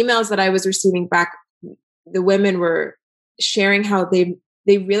 And the emails that I was receiving back, the women were sharing how they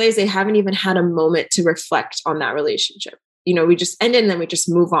realize they haven't even had a moment to reflect on that relationship. We just ended and then we just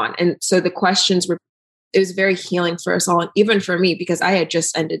move on. And so the questions it was very healing for us all. And even for me, because I had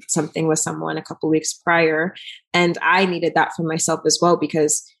just ended something with someone a couple of weeks prior. And I needed that for myself as well,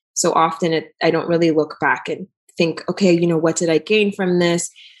 because so often I don't really look back and think, okay, what did I gain from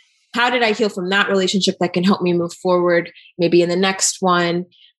this? How did I heal from that relationship that can help me move forward? Maybe in the next one,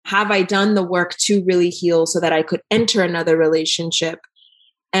 have I done the work to really heal so that I could enter another relationship?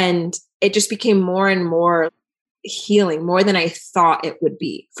 And it just became more and more healing, more than I thought it would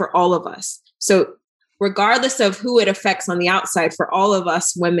be for all of us. So regardless of who it affects on the outside, for all of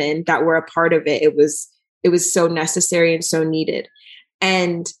us women that were a part of it, it was so necessary and so needed.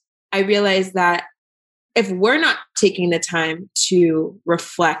 And I realized that if we're not taking the time to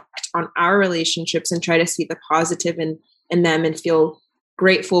reflect on our relationships and try to see the positive in them and feel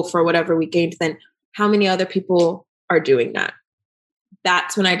grateful for whatever we gained, then how many other people are doing that?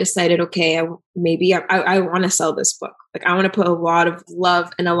 That's when I decided, okay, I want to sell this book. Like I want to put a lot of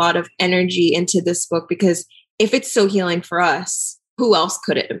love and a lot of energy into this book, because if it's so healing for us, who else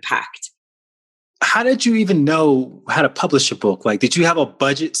could it impact? How did you even know how to publish a book? Like, did you have a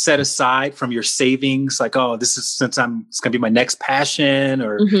budget set aside from your savings? Like, oh, it's going to be my next passion,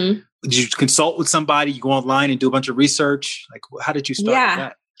 or did you consult with somebody? You go online and do a bunch of research? Like, how did you start with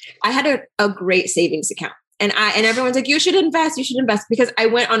that? I had a great savings account. And everyone's like, you should invest, because I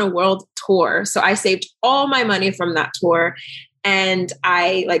went on a world tour. So I saved all my money from that tour and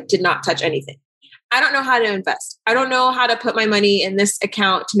I did not touch anything. I don't know how to invest. I don't know how to put my money in this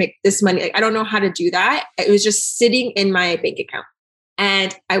account to make this money. I don't know how to do that. It was just sitting in my bank account.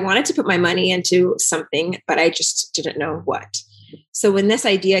 And I wanted to put my money into something, but I just didn't know what. So when this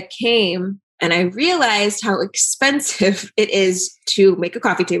idea came and I realized how expensive it is to make a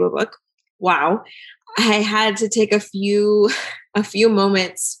coffee table book, wow. I had to take a few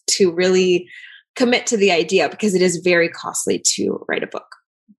moments to really commit to the idea, because it is very costly to write a book.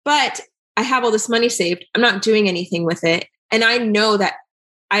 But I have all this money saved. I'm not doing anything with it. And I know that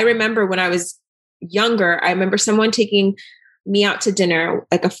I remember when I was younger, I remember someone taking me out to dinner,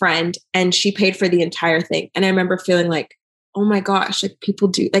 like a friend, and she paid for the entire thing. And I remember feeling like, oh my gosh, like people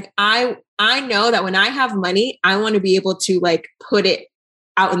do. Like I know that when I have money, I want to be able to put it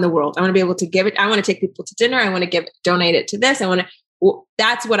out in the world. I want to be able to give it. I want to take people to dinner. I want to donate it to this.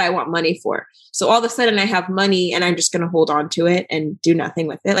 That's what I want money for. So all of a sudden I have money and I'm just going to hold on to it and do nothing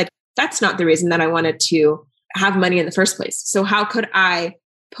with it. That's not the reason that I wanted to have money in the first place. So how could I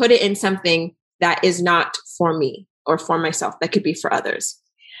put it in something that is not for me or for myself, that could be for others?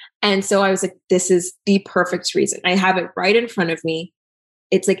 And so I was like, this is the perfect reason. I have it right in front of me.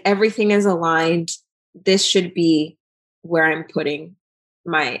 It's like everything is aligned. This should be where I'm putting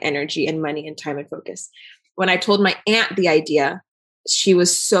my energy and money and time and focus. When I told my aunt the idea, she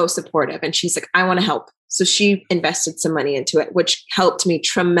was so supportive and she's like, I want to help. So she invested some money into it, which helped me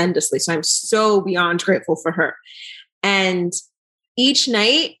tremendously. So I'm so beyond grateful for her. And each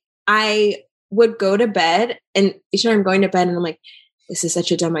night I would go to bed, and each night I'm going to bed and I'm like, this is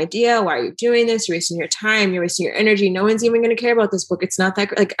such a dumb idea. Why are you doing this? You're wasting your time. You're wasting your energy. No one's even going to care about this book. It's not that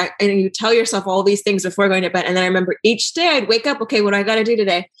great. And you tell yourself all these things before going to bed. And then I remember each day I'd wake up, okay, what do I got to do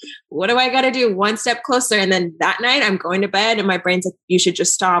today? What do I got to do? One step closer. And then that night I'm going to bed and my brain's like, you should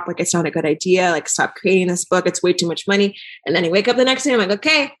just stop. Like, it's not a good idea. Like, stop creating this book. It's way too much money. And then I wake up the next day. I'm like,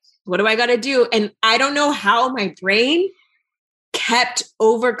 okay, what do I got to do? And I don't know how my brain kept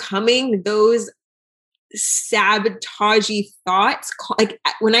overcoming those sabotagey thoughts. Like,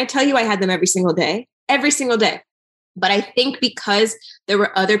 when I tell you I had them every single day. But I think because there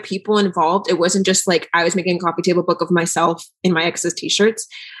were other people involved, it wasn't just like I was making a coffee table book of myself in my ex's t-shirts.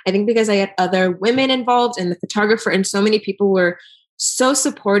 I think because I had other women involved and the photographer, and so many people were so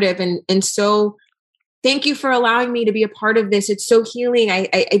supportive and so, thank you for allowing me to be a part of this. It's so healing. I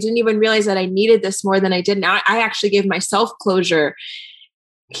didn't even realize that I needed this more than I did. Now I actually gave myself closure.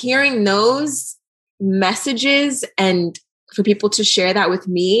 Hearing those messages and for people to share that with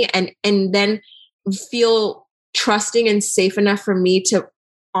me and then feel trusting and safe enough for me to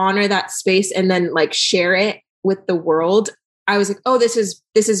honor that space and then like share it with the world. I was like, oh, this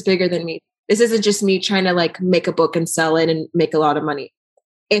is bigger than me. This isn't just me trying to like make a book and sell it and make a lot of money.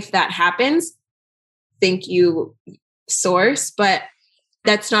 If that happens, thank you, source, but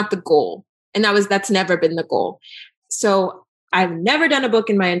that's not the goal. And that's never been the goal. So I've never done a book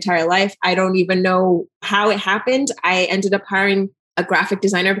in my entire life. I don't even know how it happened. I ended up hiring a graphic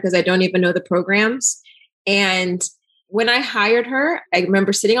designer because I don't even know the programs. And when I hired her, I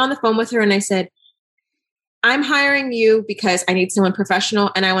remember sitting on the phone with her and I said, I'm hiring you because I need someone professional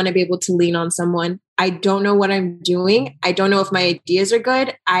and I want to be able to lean on someone. I don't know what I'm doing. I don't know if my ideas are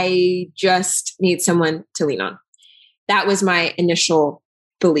good. I just need someone to lean on. That was my initial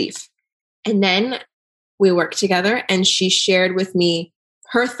belief. And then we worked together and she shared with me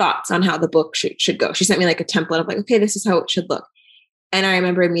her thoughts on how the book should go. She sent me like a template of like, okay, this is how it should look. And I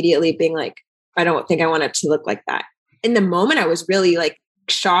remember immediately being like, I don't think I want it to look like that. In the moment, I was really like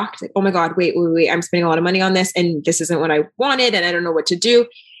shocked. Like, oh my God, wait, I'm spending a lot of money on this and this isn't what I wanted and I don't know what to do.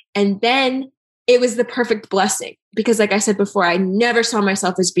 And then it was the perfect blessing because like I said before, I never saw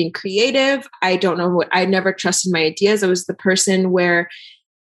myself as being creative. I never trusted my ideas. I was the person where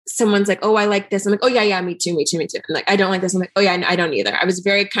someone's like, oh, I like this. I'm like, oh yeah, me too. I'm like, I don't like this. I'm like, oh yeah, I don't either. I was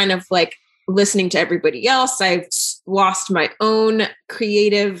very kind of like listening to everybody else. I've lost my own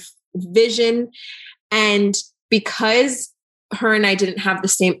creative vision. And because her and I didn't have the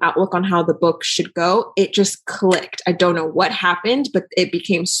same outlook on how the book should go, it just clicked. I don't know what happened, but it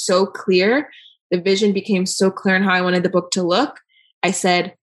became so clear. The vision became so clear on how I wanted the book to look. I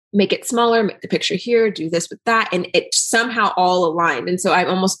said, make it smaller, make the picture here, do this with that. And it somehow all aligned. And so I'm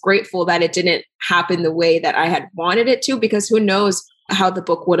almost grateful that it didn't happen the way that I had wanted it to, because who knows how the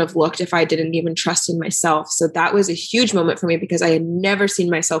book would have looked if I didn't even trust in myself. So that was a huge moment for me because I had never seen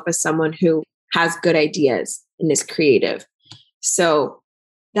myself as someone who has good ideas and is creative. So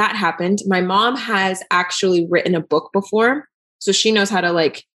that happened. My mom has actually written a book before. So she knows how to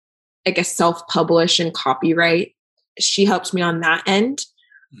like, I guess, self-publish and copyright. She helps me on that end.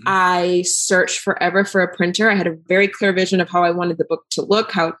 Mm-hmm. I searched forever for a printer. I had a very clear vision of how I wanted the book to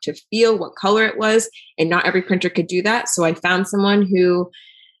look, how to feel, what color it was. And not every printer could do that. So I found someone who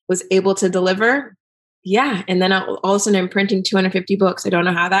was able to deliver. Yeah. And then all of a sudden I'm printing 250 books. I don't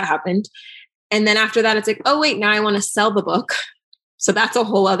know how that happened. And then after that, it's like, oh, wait, now I want to sell the book. So that's a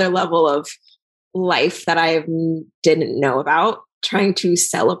whole other level of life that I didn't know about, trying to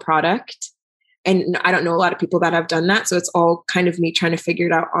sell a product. And I don't know a lot of people that have done that. So it's all kind of me trying to figure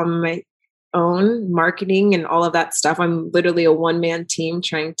it out on my own, marketing and all of that stuff. I'm literally a one-man team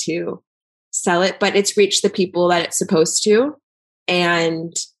trying to sell it, but it's reached the people that it's supposed to.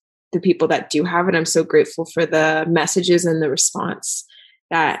 And the people that do have it, I'm so grateful for the messages and the response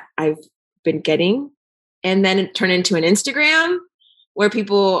that I've been getting. And then it turned into an Instagram where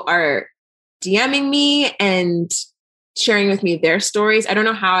people are DMing me and sharing with me their stories. I don't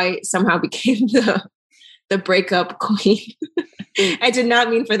know how I somehow became the breakup queen. I did not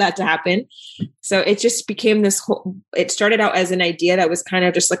mean for that to happen. So it just became it started out as an idea that was kind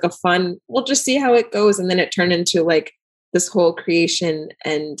of just like a fun, we'll just see how it goes. And then it turned into like this whole creation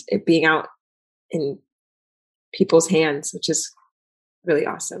and it being out in people's hands, which is really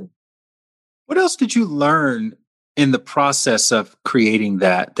awesome. What else did you learn in the process of creating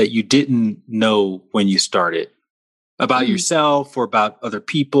that you didn't know when you started? About yourself or about other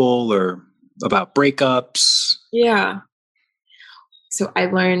people or about breakups? Yeah. So I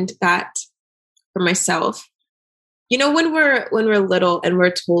learned that for myself. You know, when we're little and we're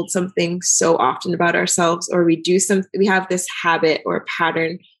told something so often about ourselves, or we have this habit or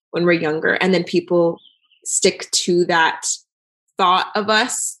pattern when we're younger, and then people stick to that thought of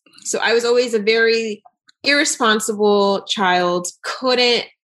us. So I was always a very irresponsible child, couldn't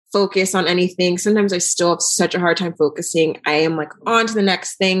focus on anything. Sometimes I still have such a hard time focusing. I am like on to the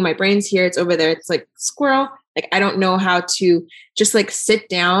next thing. My brain's here, it's over there. It's like squirrel. Like I don't know how to just like sit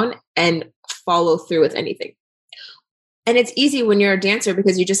down and follow through with anything. And it's easy when you're a dancer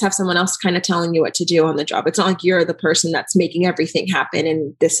because you just have someone else kind of telling you what to do on the job. It's not like you're the person that's making everything happen.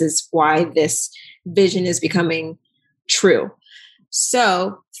 And this is why this vision is becoming true.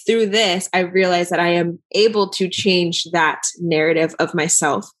 So through this, I realized that I am able to change that narrative of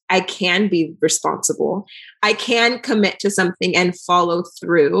myself. I can be responsible. I can commit to something and follow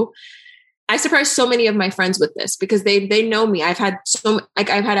through. I surprised so many of my friends with this because they know me. I've had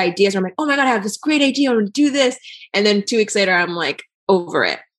ideas where I'm like, oh my God, I have this great idea. I'm going to do this. And then 2 weeks later, I'm like over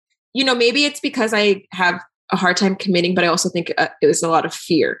it. You know, maybe it's because I have a hard time committing, but I also think it was a lot of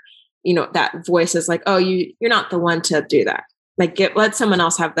fear. You know, that voice is like, oh, you're not the one to do that. Like let someone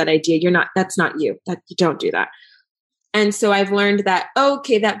else have that idea. That's not you. That you don't do that. And so I've learned that,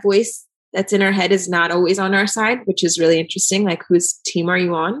 okay, that voice that's in our head is not always on our side, which is really interesting. Like whose team are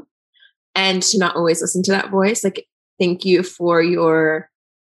you on? And to not always listen to that voice. Like, thank you for your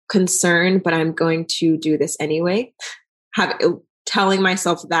concern, but I'm going to do this anyway. Telling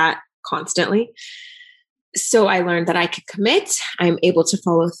myself that constantly. So I learned that I could commit. I'm able to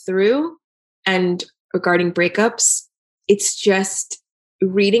follow through. And regarding breakups, it's just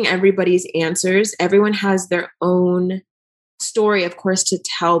reading everybody's answers. Everyone has their own story, of course, to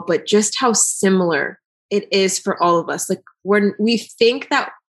tell, but just how similar it is for all of us. Like we think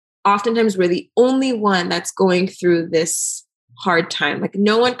that oftentimes we're the only one that's going through this hard time. Like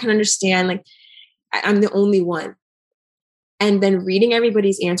no one can understand, like I'm the only one. And then reading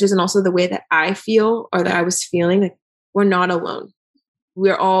everybody's answers and also the way that I feel or that I was feeling, like we're not alone.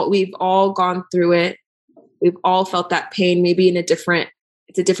 We've all gone through it. We've all felt that pain, maybe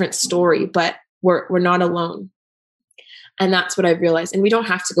it's a different story, but we're not alone. And that's what I've realized. And we don't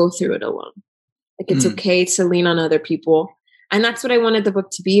have to go through it alone. Like it's okay to lean on other people. And that's what I wanted the book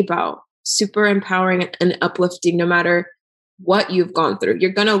to be about. Super empowering and uplifting, no matter what you've gone through.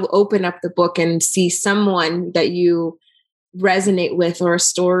 You're going to open up the book and see someone that you resonate with, or a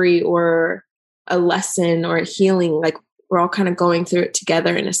story or a lesson or a healing. Like we're all kind of going through it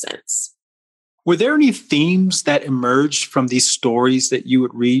together in a sense. Were there any themes that emerged from these stories that you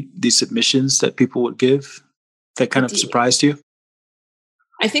would read, these submissions that people would give that kind of surprised you?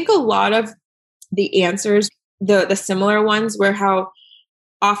 I think a lot of the answers, the similar ones, were how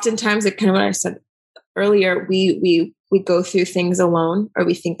oftentimes, like kind of what I said earlier, we go through things alone, or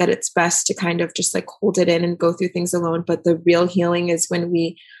we think that it's best to kind of just like hold it in and go through things alone. But the real healing is when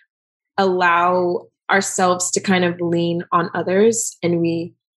we allow ourselves to kind of lean on others and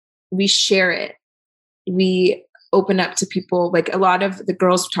we share it. We open up to people. Like a lot of the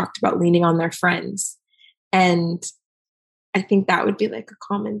girls talked about leaning on their friends. And I think that would be like a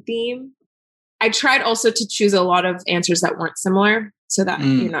common theme. I tried also to choose a lot of answers that weren't similar so that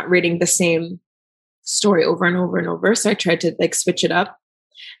you're not reading the same story over and over and over. So I tried to like switch it up.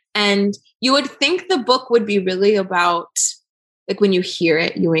 And you would think the book would be really about, like when you hear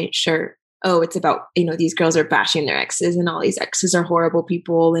it, you ain't sure. Oh, it's about, these girls are bashing their exes and all these exes are horrible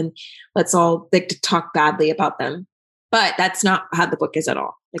people and let's all like to talk badly about them. But that's not how the book is at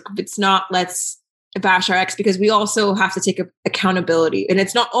all. Like it's not let's bash our ex, because we also have to take accountability. And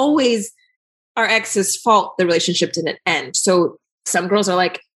it's not always our ex's fault the relationship didn't end. So some girls are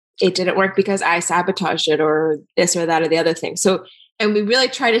like, it didn't work because I sabotaged it or this or that or the other thing. So, and we really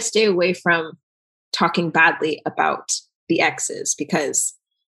try to stay away from talking badly about the exes because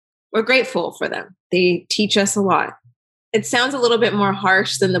we're grateful for them. They teach us a lot. It sounds a little bit more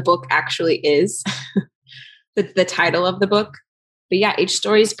harsh than the book actually is, the title of the book. But yeah, each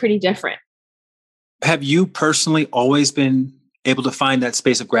story is pretty different. Have you personally always been able to find that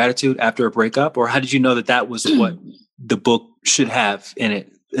space of gratitude after a breakup? Or how did you know that was what the book should have in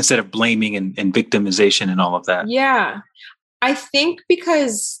it instead of blaming and victimization and all of that? Yeah, I think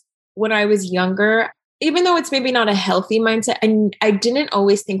because when I was younger, even though it's maybe not a healthy mindset, and I didn't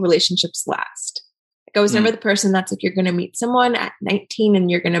always think relationships last. Like I was never the person that's like, you're going to meet someone at 19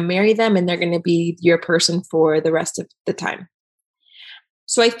 and you're going to marry them and they're going to be your person for the rest of the time.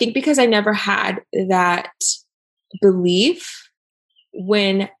 So I think because I never had that belief,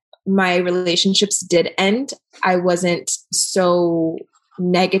 when my relationships did end, I wasn't so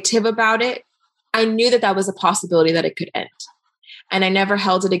negative about it. I knew that was a possibility that it could end. And I never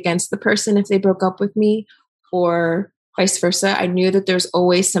held it against the person if they broke up with me or vice versa. I knew that there's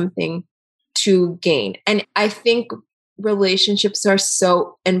always something to gain. And I think relationships are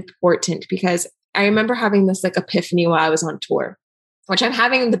so important because I remember having this like epiphany while I was on tour. which I'm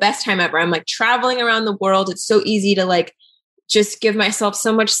having the best time ever. I'm like traveling around the world. It's so easy to like just give myself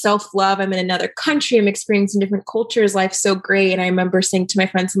so much self-love. I'm in another country. I'm experiencing different cultures. Life's so great. And I remember saying to my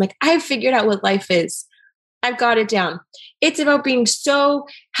friends, I'm like, I've figured out what life is. I've got it down. It's about being so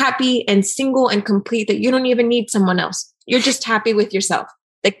happy and single and complete that you don't even need someone else. You're just happy with yourself.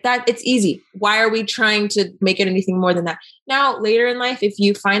 Like that, it's easy. Why are we trying to make it anything more than that? Now, later in life, if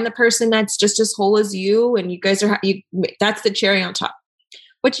you find the person that's just as whole as you and you guys are, that's the cherry on top,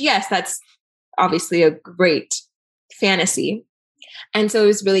 which yes, that's obviously a great fantasy. And so it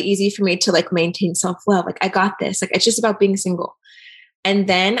was really easy for me to like maintain self-love. Like I got this, like, it's just about being single. And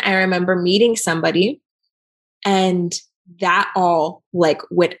then I remember meeting somebody and that all like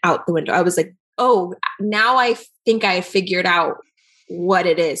went out the window. I was like, oh, now I think I figured out what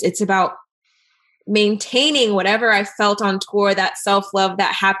it is. It's about maintaining whatever I felt on tour, that self-love,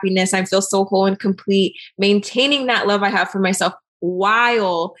 that happiness. I feel so whole and complete, maintaining that love I have for myself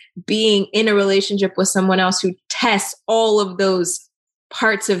while being in a relationship with someone else who tests all of those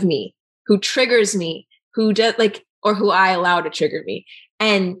parts of me, who triggers me, who does like, or who I allow to trigger me.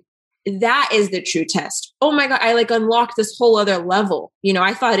 And that is the true test. Oh my God, I like unlocked this whole other level. You know,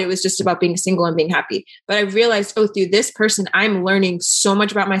 I thought it was just about being single and being happy, but I realized, oh, through this person, I'm learning so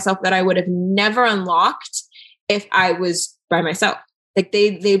much about myself that I would have never unlocked if I was by myself. Like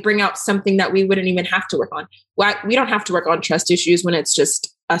they bring out something that we wouldn't even have to work on. Why we don't have to work on trust issues when it's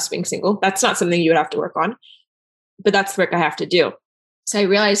just us being single. That's not something you would have to work on, but that's the work I have to do. So I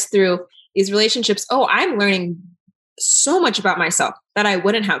realized through these relationships, oh, I'm learning so much about myself that I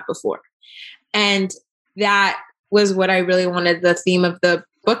wouldn't have before. And that was what I really wanted the theme of the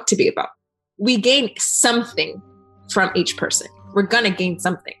book to be about. We gain something from each person. We're going to gain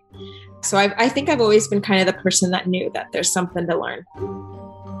something. So I think I've always been kind of the person that knew that there's something to learn.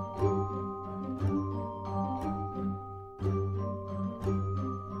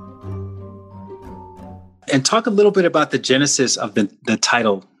 And talk a little bit about the genesis of the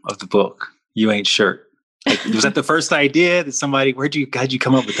title of the book, You Ain't Shirt. Like, was that the first idea that somebody, how'd you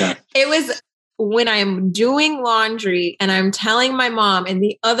come up with that? It was when I'm doing laundry and I'm telling my mom in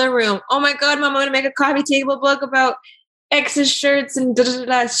the other room, oh my God, Mom, I'm going to make a coffee table book about ex's shirts and da, da, da,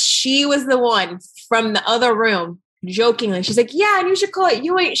 da. She was the one from the other room jokingly. She's like, yeah, and you should call it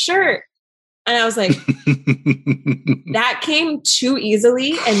You Ain't Shirt. And I was like, that came too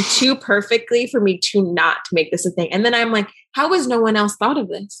easily and too perfectly for me to not make this a thing. And then I'm like, how has no one else thought of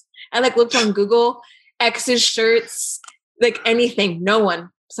this? I like looked on Google, ex's shirts, like anything, no one.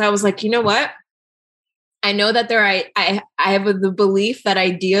 So I was like, you know what? I know that I have the belief that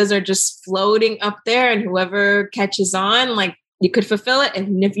ideas are just floating up there and whoever catches on, like you could fulfill it.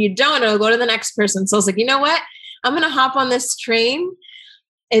 And if you don't, it'll go to the next person. So I was like, you know what? I'm going to hop on this train.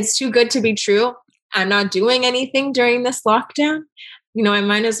 It's too good to be true. I'm not doing anything during this lockdown. You know, I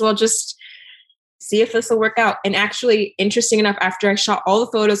might as well just see if this will work out. And actually, interesting enough, after I shot all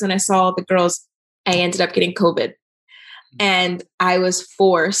the photos and I saw all the girls, I ended up getting COVID. And I was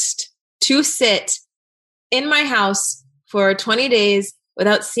forced to sit in my house for 20 days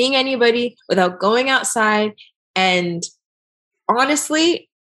without seeing anybody, without going outside. And honestly,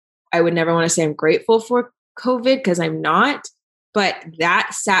 I would never want to say I'm grateful for COVID because I'm not, but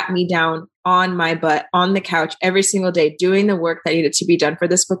that sat me down on my butt on the couch every single day doing the work that needed to be done for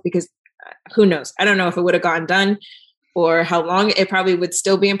this book, because who knows? I don't know if it would have gotten done or how long. It probably would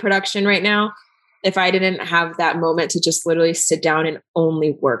still be in production right now if I didn't have that moment to just literally sit down and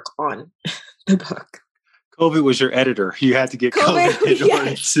only work on the book. COVID was your editor. You had to get COVID.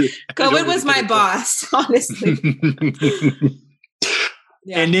 Yes. COVID was my boss, honestly.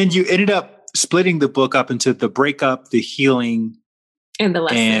 Yeah. And then you ended up splitting the book up into the breakup, the healing, and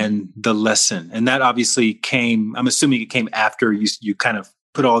the lesson. And that obviously came, I'm assuming it came after you kind of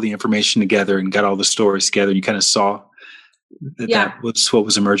put all the information together and got all the stories together. And you kind of saw that was what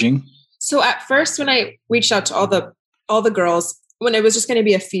was emerging. So at first, when I reached out to all the girls, when it was just going to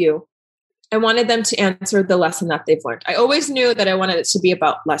be a few, I wanted them to answer the lesson that they've learned. I always knew that I wanted it to be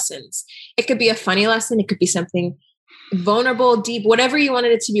about lessons. It could be a funny lesson. It could be something vulnerable, deep, whatever you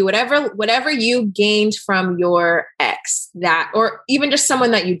wanted it to be, whatever you gained from your ex, that, or even just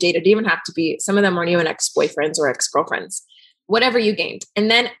someone that you dated. It didn't even have to be, some of them weren't even ex-boyfriends or ex-girlfriends, whatever you gained.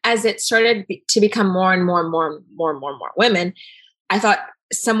 And then as it started to become more and more and more women, I thought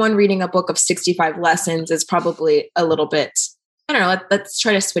someone reading a book of 65 lessons is probably a little bit, I don't know, let's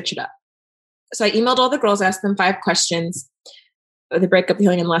try to switch it up. So I emailed all the girls, asked them 5 questions, the breakup, the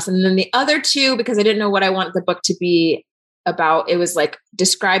healing, and lesson. And then the other 2, because I didn't know what I wanted the book to be about, it was like,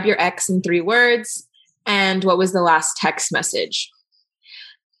 describe your ex in 3 words, and what was the last text message.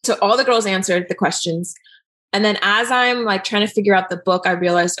 So all the girls answered the questions. And then as I'm like trying to figure out the book, I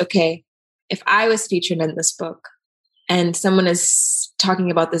realized, okay, if I was featured in this book and someone is talking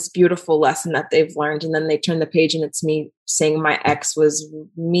about this beautiful lesson that they've learned, and then they turn the page and it's me saying my ex was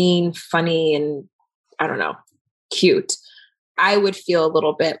mean, funny, and I don't know, cute, I would feel a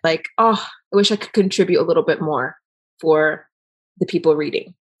little bit like, oh, I wish I could contribute a little bit more for the people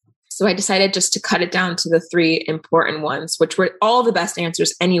reading. So I decided just to cut it down to the 3 important ones, which were all the best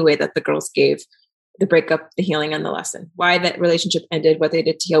answers anyway that the girls gave: the breakup, the healing, and the lesson. Why that relationship ended, what they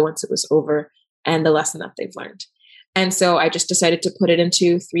did to heal once it was over, and the lesson that they've learned. And so I just decided to put it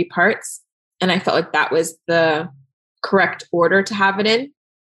into 3 parts. And I felt like that was the correct order to have it in,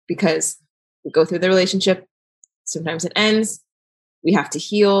 because we go through the relationship. Sometimes it ends. We have to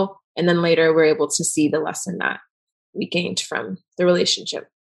heal. And then later we're able to see the lesson that we gained from the relationship.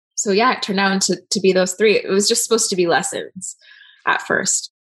 So yeah, it turned out to be those 3. It was just supposed to be lessons at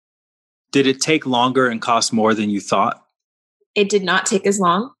first. Did it take longer and cost more than you thought? It did not take as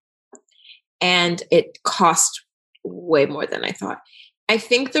long, and it cost way more than I thought. I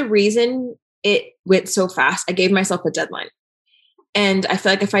think the reason it went so fast, I gave myself a deadline. And I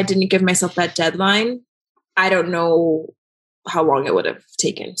feel like if I didn't give myself that deadline, I don't know how long it would have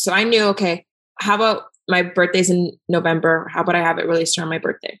taken. So I knew, okay, how about my birthday's in November? How about I have it released around my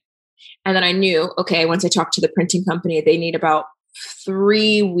birthday? And then I knew, okay, once I talked to the printing company, they need about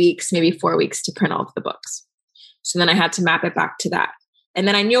 3 weeks, maybe 4 weeks to print all of the books. So then I had to map it back to that. And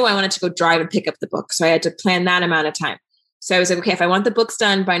then I knew I wanted to go drive and pick up the book. So I had to plan that amount of time. So I was like, okay, if I want the books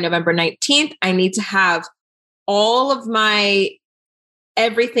done by November 19th, I need to have all of my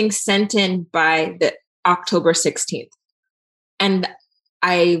everything sent in by the October 16th. And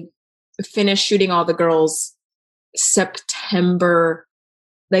I finished shooting all the girls September,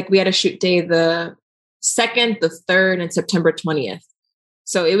 like we had a shoot day the 2nd, the 3rd, and September 20th.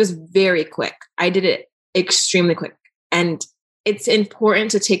 So it was very quick. I did it extremely quick. And it's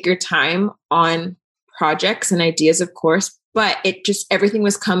important to take your time on projects and ideas, of course, but everything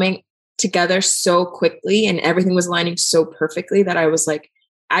was coming together so quickly and everything was lining so perfectly that I was like,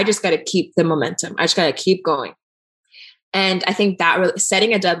 I just got to keep the momentum. I just got to keep going. And I think that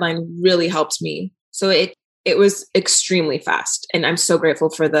setting a deadline really helped me. So it was extremely fast. And I'm so grateful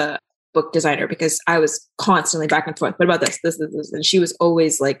for the book designer, because I was constantly back and forth. What about this? And she was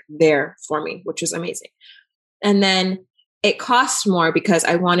always like there for me, which was amazing. And then it cost more because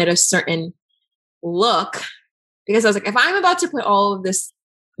I wanted a certain look, because I was like, if I'm about to put all of this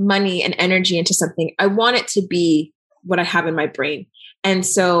money and energy into something, I want it to be what I have in my brain. And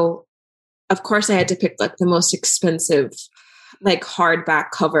so, of course, I had to pick like the most expensive, like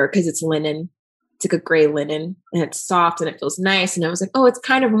hardback cover, because it's linen. It's like a gray linen and it's soft and it feels nice. And I was like, oh, it's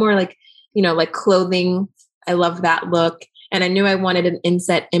kind of more like, like clothing. I love that look. And I knew I wanted an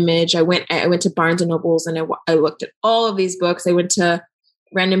inset image. I went to Barnes and Nobles and I looked at all of these books. I went to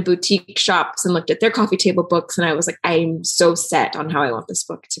random boutique shops and looked at their coffee table books. And I was like, I'm so set on how I want this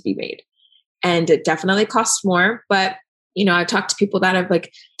book to be made. And it definitely costs more. But, I talked to people that have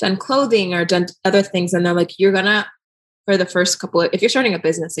like done clothing or done other things. And they're like, for the first if you're starting a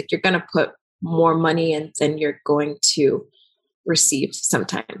business, like you're going to put more money in than you're going to receive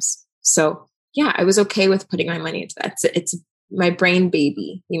sometimes. So yeah, I was okay with putting my money into that. It's my brain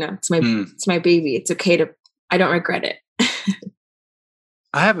baby, it's my baby. It's okay I don't regret it.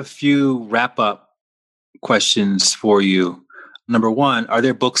 I have a few wrap up questions for you. Number 1, are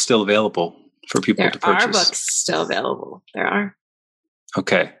there books still available for people to purchase? There are books still available. There are.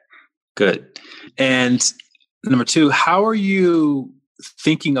 Okay, good. And number 2, how are you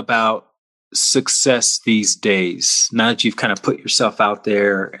thinking about success these days, now that you've kind of put yourself out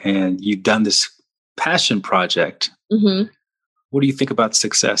there and you've done this passion project? Mm-hmm. What do you think about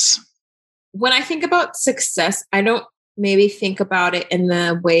success? When I think about success, I don't maybe think about it in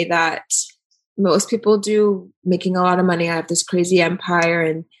the way that most people do, making a lot of money. I have this crazy empire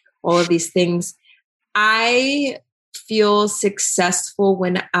and all of these things. I feel successful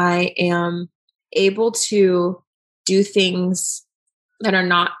when I am able to do things that are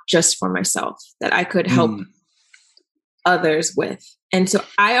not just for myself, that I could help others with. And so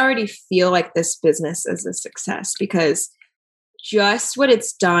I already feel like this business is a success, because just what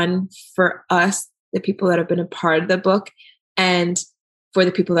it's done for us, the people that have been a part of the book, and for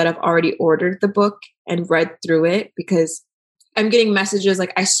the people that have already ordered the book and read through it, because I'm getting messages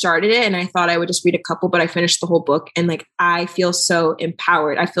like, I started it and I thought I would just read a couple, but I finished the whole book. And like, I feel so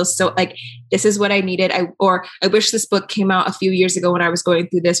empowered. I feel so like, this is what I needed. I wish this book came out a few years ago when I was going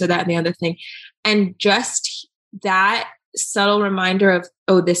through this or that and the other thing. And just that subtle reminder of,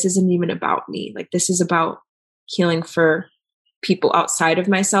 oh, this isn't even about me. Like, this is about healing for people outside of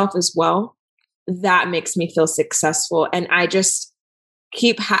myself as well. that makes me feel successful. And I just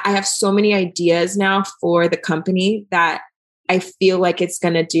I have so many ideas now for the company that I feel like it's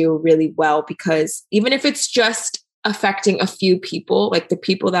going to do really well, because even if it's just affecting a few people, like the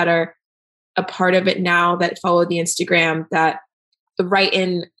people that are a part of it now that follow the Instagram, that write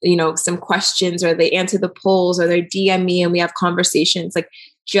in, some questions, or they answer the polls, or they DM me and we have conversations, like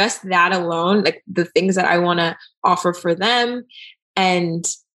just that alone, like the things that I want to offer for them and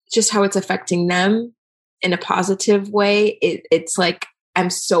just how it's affecting them in a positive way. It's like, I'm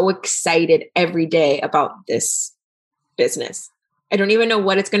so excited every day about this business. I don't even know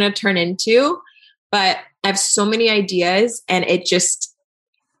what it's going to turn into, but I have so many ideas, and it just,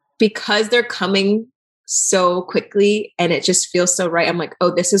 because they're coming so quickly and it just feels so right. I'm like,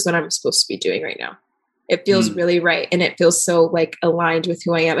 oh, this is what I'm supposed to be doing right now. It feels really right. And it feels so like aligned with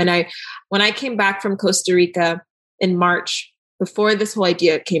who I am. And when I came back from Costa Rica in March, before this whole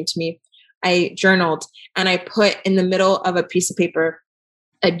idea came to me, I journaled and I put in the middle of a piece of paper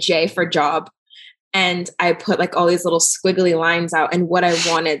a J for job. And I put like all these little squiggly lines out and what I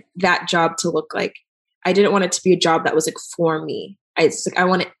wanted that job to look like. I didn't want it to be a job that was like for me. I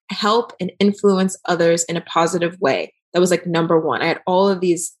want to help and influence others in a positive way. That was like number one. I had all of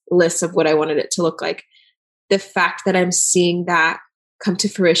these lists of what I wanted it to look like. The fact that I'm seeing that come to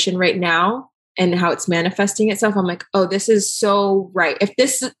fruition right now and how it's manifesting itself, I'm like, oh, this is so right. If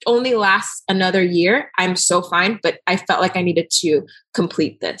this only lasts another year, I'm so fine. But I felt like I needed to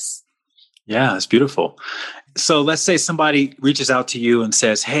complete this. Yeah, it's beautiful. So let's say somebody reaches out to you and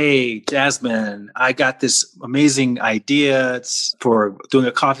says, hey, Jasmine, I got this amazing idea. It's for doing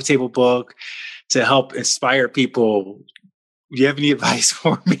a coffee table book to help inspire people. Do you have any advice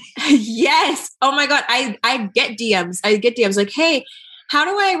for me? Yes. Oh my God. I get DMs. Like, hey, how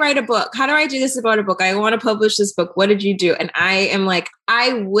do I write a book? How do I do this about a book? I want to publish this book. What did you do? And I am like,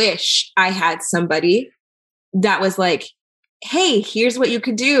 I wish I had somebody that was like, hey, here's what you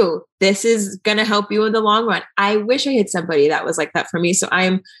could do. This is going to help you in the long run. I wish I had somebody that was like that for me. So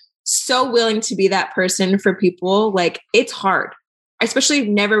I'm so willing to be that person for people. Like, it's hard, especially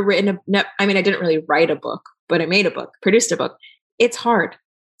never written I didn't really write a book, but I made a book, produced a book. It's hard.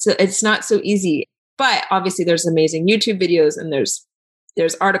 So it's not so easy, but obviously there's amazing YouTube videos and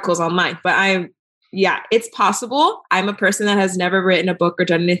there's articles online, but it's possible. I'm a person that has never written a book or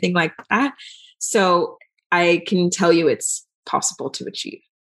done anything like that. So I can tell you it's possible to achieve.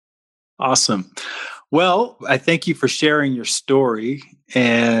 Awesome. Well, I thank you for sharing your story.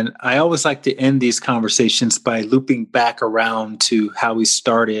 And I always like to end these conversations by looping back around to how we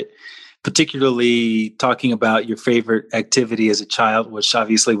started, particularly talking about your favorite activity as a child, which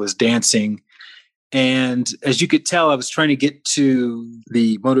obviously was dancing. And as you could tell, I was trying to get to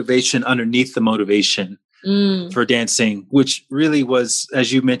the motivation underneath the motivation for dancing, which really was,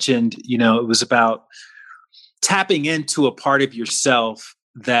 as you mentioned, it was about tapping into a part of yourself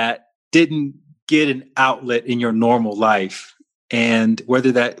that didn't get an outlet in your normal life. And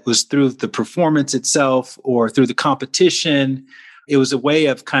whether that was through the performance itself or through the competition, it was a way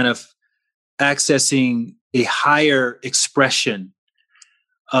of kind of accessing a higher expression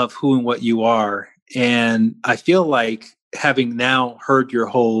of who and what you are. And I feel like, having now heard your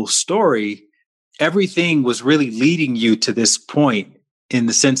whole story, everything was really leading you to this point, in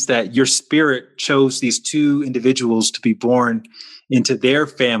the sense that your spirit chose these two individuals to be born into their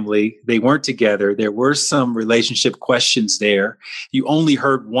family. They weren't together. There were some relationship questions there. You only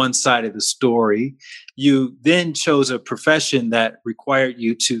heard one side of the story. You then chose a profession that required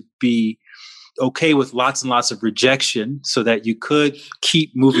you to be okay with lots and lots of rejection so that you could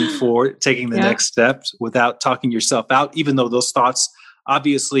keep moving forward, taking the next steps without talking yourself out, even though those thoughts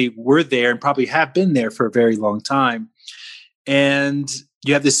obviously were there and probably have been there for a very long time. And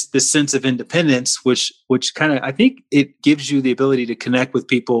you have this sense of independence, which kind of, I think it gives you the ability to connect with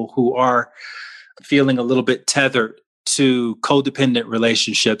people who are feeling a little bit tethered to codependent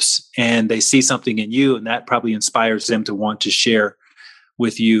relationships, and they see something in you, and that probably inspires them to want to share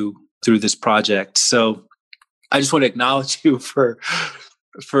with you through this project. So I just want to acknowledge you for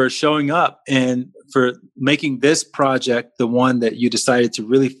showing up and for making this project the one that you decided to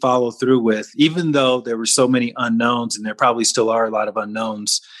really follow through with, even though there were so many unknowns, and there probably still are a lot of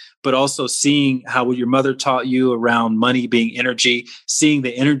unknowns, but also seeing how what your mother taught you around money being energy, seeing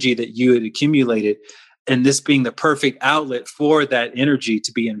the energy that you had accumulated, and this being the perfect outlet for that energy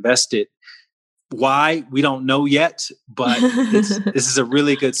to be invested. Why? We don't know yet, but this is a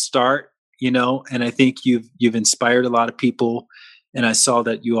really good start, and I think you've inspired a lot of people. And I saw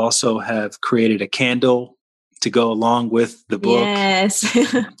that you also have created a candle to go along with the book, yes,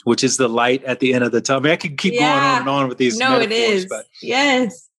 which is the light at the end of the tunnel. I can keep going on and on with these metaphors. It is. But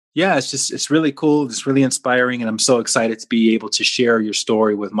yes. Yeah, it's really cool. It's really inspiring. And I'm so excited to be able to share your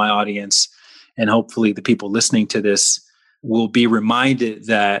story with my audience. And hopefully the people listening to this will be reminded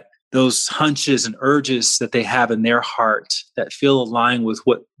that those hunches and urges that they have in their heart that feel aligned with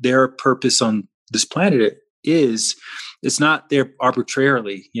what their purpose on this planet is, it's not there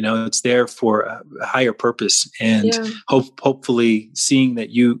arbitrarily, it's there for a higher purpose. And hopefully seeing that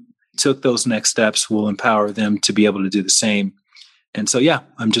you took those next steps will empower them to be able to do the same. And so,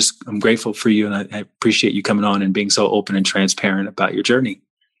 I'm grateful for you. And I appreciate you coming on and being so open and transparent about your journey.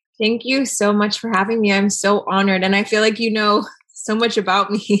 Thank you so much for having me. I'm so honored. And I feel like you know so much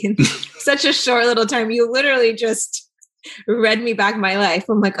about me in such a short little time. You literally just read me back my life.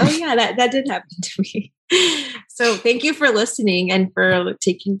 I'm like, oh yeah, that did happen to me. So thank you for listening and for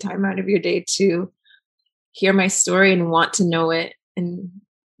taking time out of your day to hear my story and want to know it. And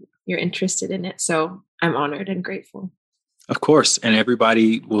you're interested in it. So I'm honored and grateful. Of course. And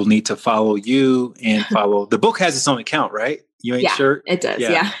everybody will need to follow you and follow. The book has its own account, right? You Ain't Shirt? It does.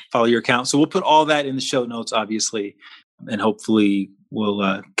 Yeah. Follow your account. So we'll put all that in the show notes, obviously. And hopefully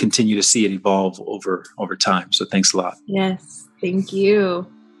we'll continue to see it evolve over time. So thanks a lot. Yes. Thank you.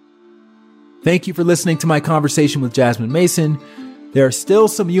 Thank you for listening to my conversation with Jasmine Mason. There are still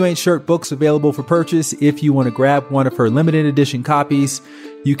some You Ain't Shirt books available for purchase. If you want to grab one of her limited edition copies,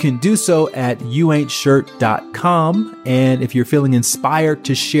 you can do so at youaintshirt.com. And if you're feeling inspired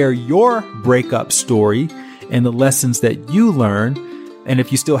to share your breakup story and the lessons that you learned, and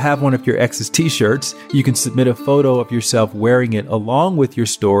if you still have one of your ex's t-shirts, you can submit a photo of yourself wearing it along with your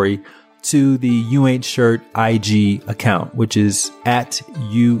story to the You Ain't Shirt IG account, which is at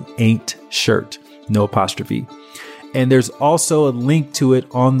You Ain't Shirt, no apostrophe. And there's also a link to it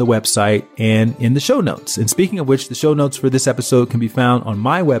on the website and in the show notes. And speaking of which, the show notes for this episode can be found on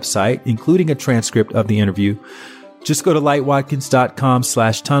my website, including a transcript of the interview. Just go to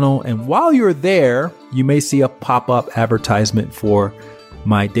lightwatkins.com/tunnel. And while you're there, you may see a pop-up advertisement for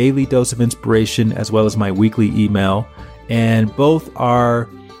my daily dose of inspiration as well as my weekly email. And both are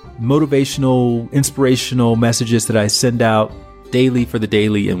motivational, inspirational messages that I send out daily for the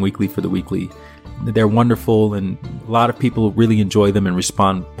daily and weekly for the weekly. They're wonderful, and a lot of people really enjoy them and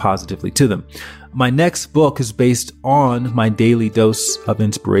respond positively to them. My next book is based on my daily dose of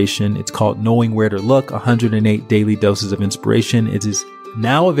inspiration. It's called Knowing Where to Look, 108 Daily Doses of Inspiration. It is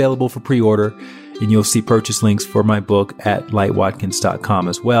now available for pre-order, and you'll see purchase links for my book at lightwatkins.com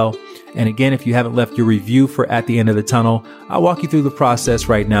as well. And again, if you haven't left your review for At the End of the Tunnel, I'll walk you through the process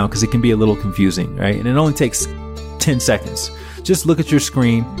right now because it can be a little confusing, right? And it only takes 10 seconds. Just look at your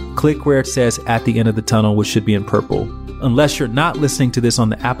screen, click where it says At the End of the Tunnel, which should be in purple. Unless you're not listening to this on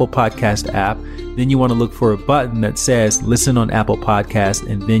the Apple Podcast app, then you want to look for a button that says Listen on Apple Podcast,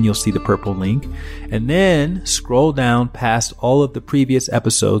 and then you'll see the purple link. And then scroll down past all of the previous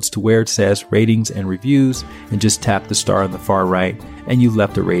episodes to where it says Ratings and Reviews, and just tap the star on the far right, and you've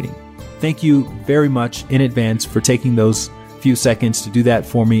left a rating. Thank you very much in advance for taking those few seconds to do that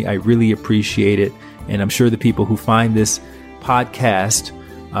for me. I really appreciate it. And I'm sure the people who find this podcast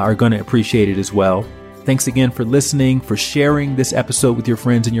are going to appreciate it as well. Thanks again for listening, for sharing this episode with your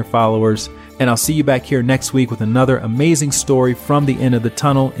friends and your followers. And I'll see you back here next week with another amazing story from the end of the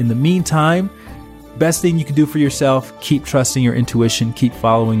tunnel. In the meantime, best thing you can do for yourself, keep trusting your intuition, keep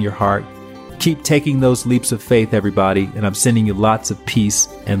following your heart, keep taking those leaps of faith, everybody. And I'm sending you lots of peace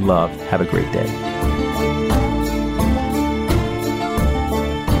and love. Have a great day.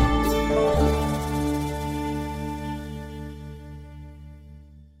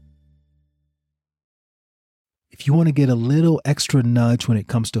 If you want to get a little extra nudge when it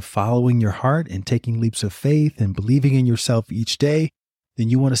comes to following your heart and taking leaps of faith and believing in yourself each day,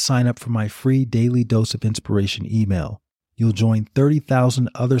 then you want to sign up for my free daily dose of inspiration email. You'll join 30,000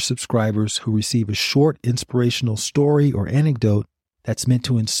 other subscribers who receive a short inspirational story or anecdote that's meant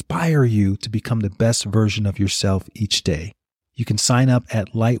to inspire you to become the best version of yourself each day. You can sign up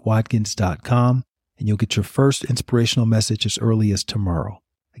at lightwatkins.com and you'll get your first inspirational message as early as tomorrow.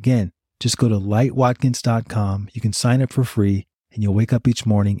 Again, just go to lightwatkins.com. You can sign up for free and you'll wake up each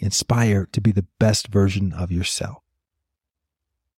morning inspired to be the best version of yourself.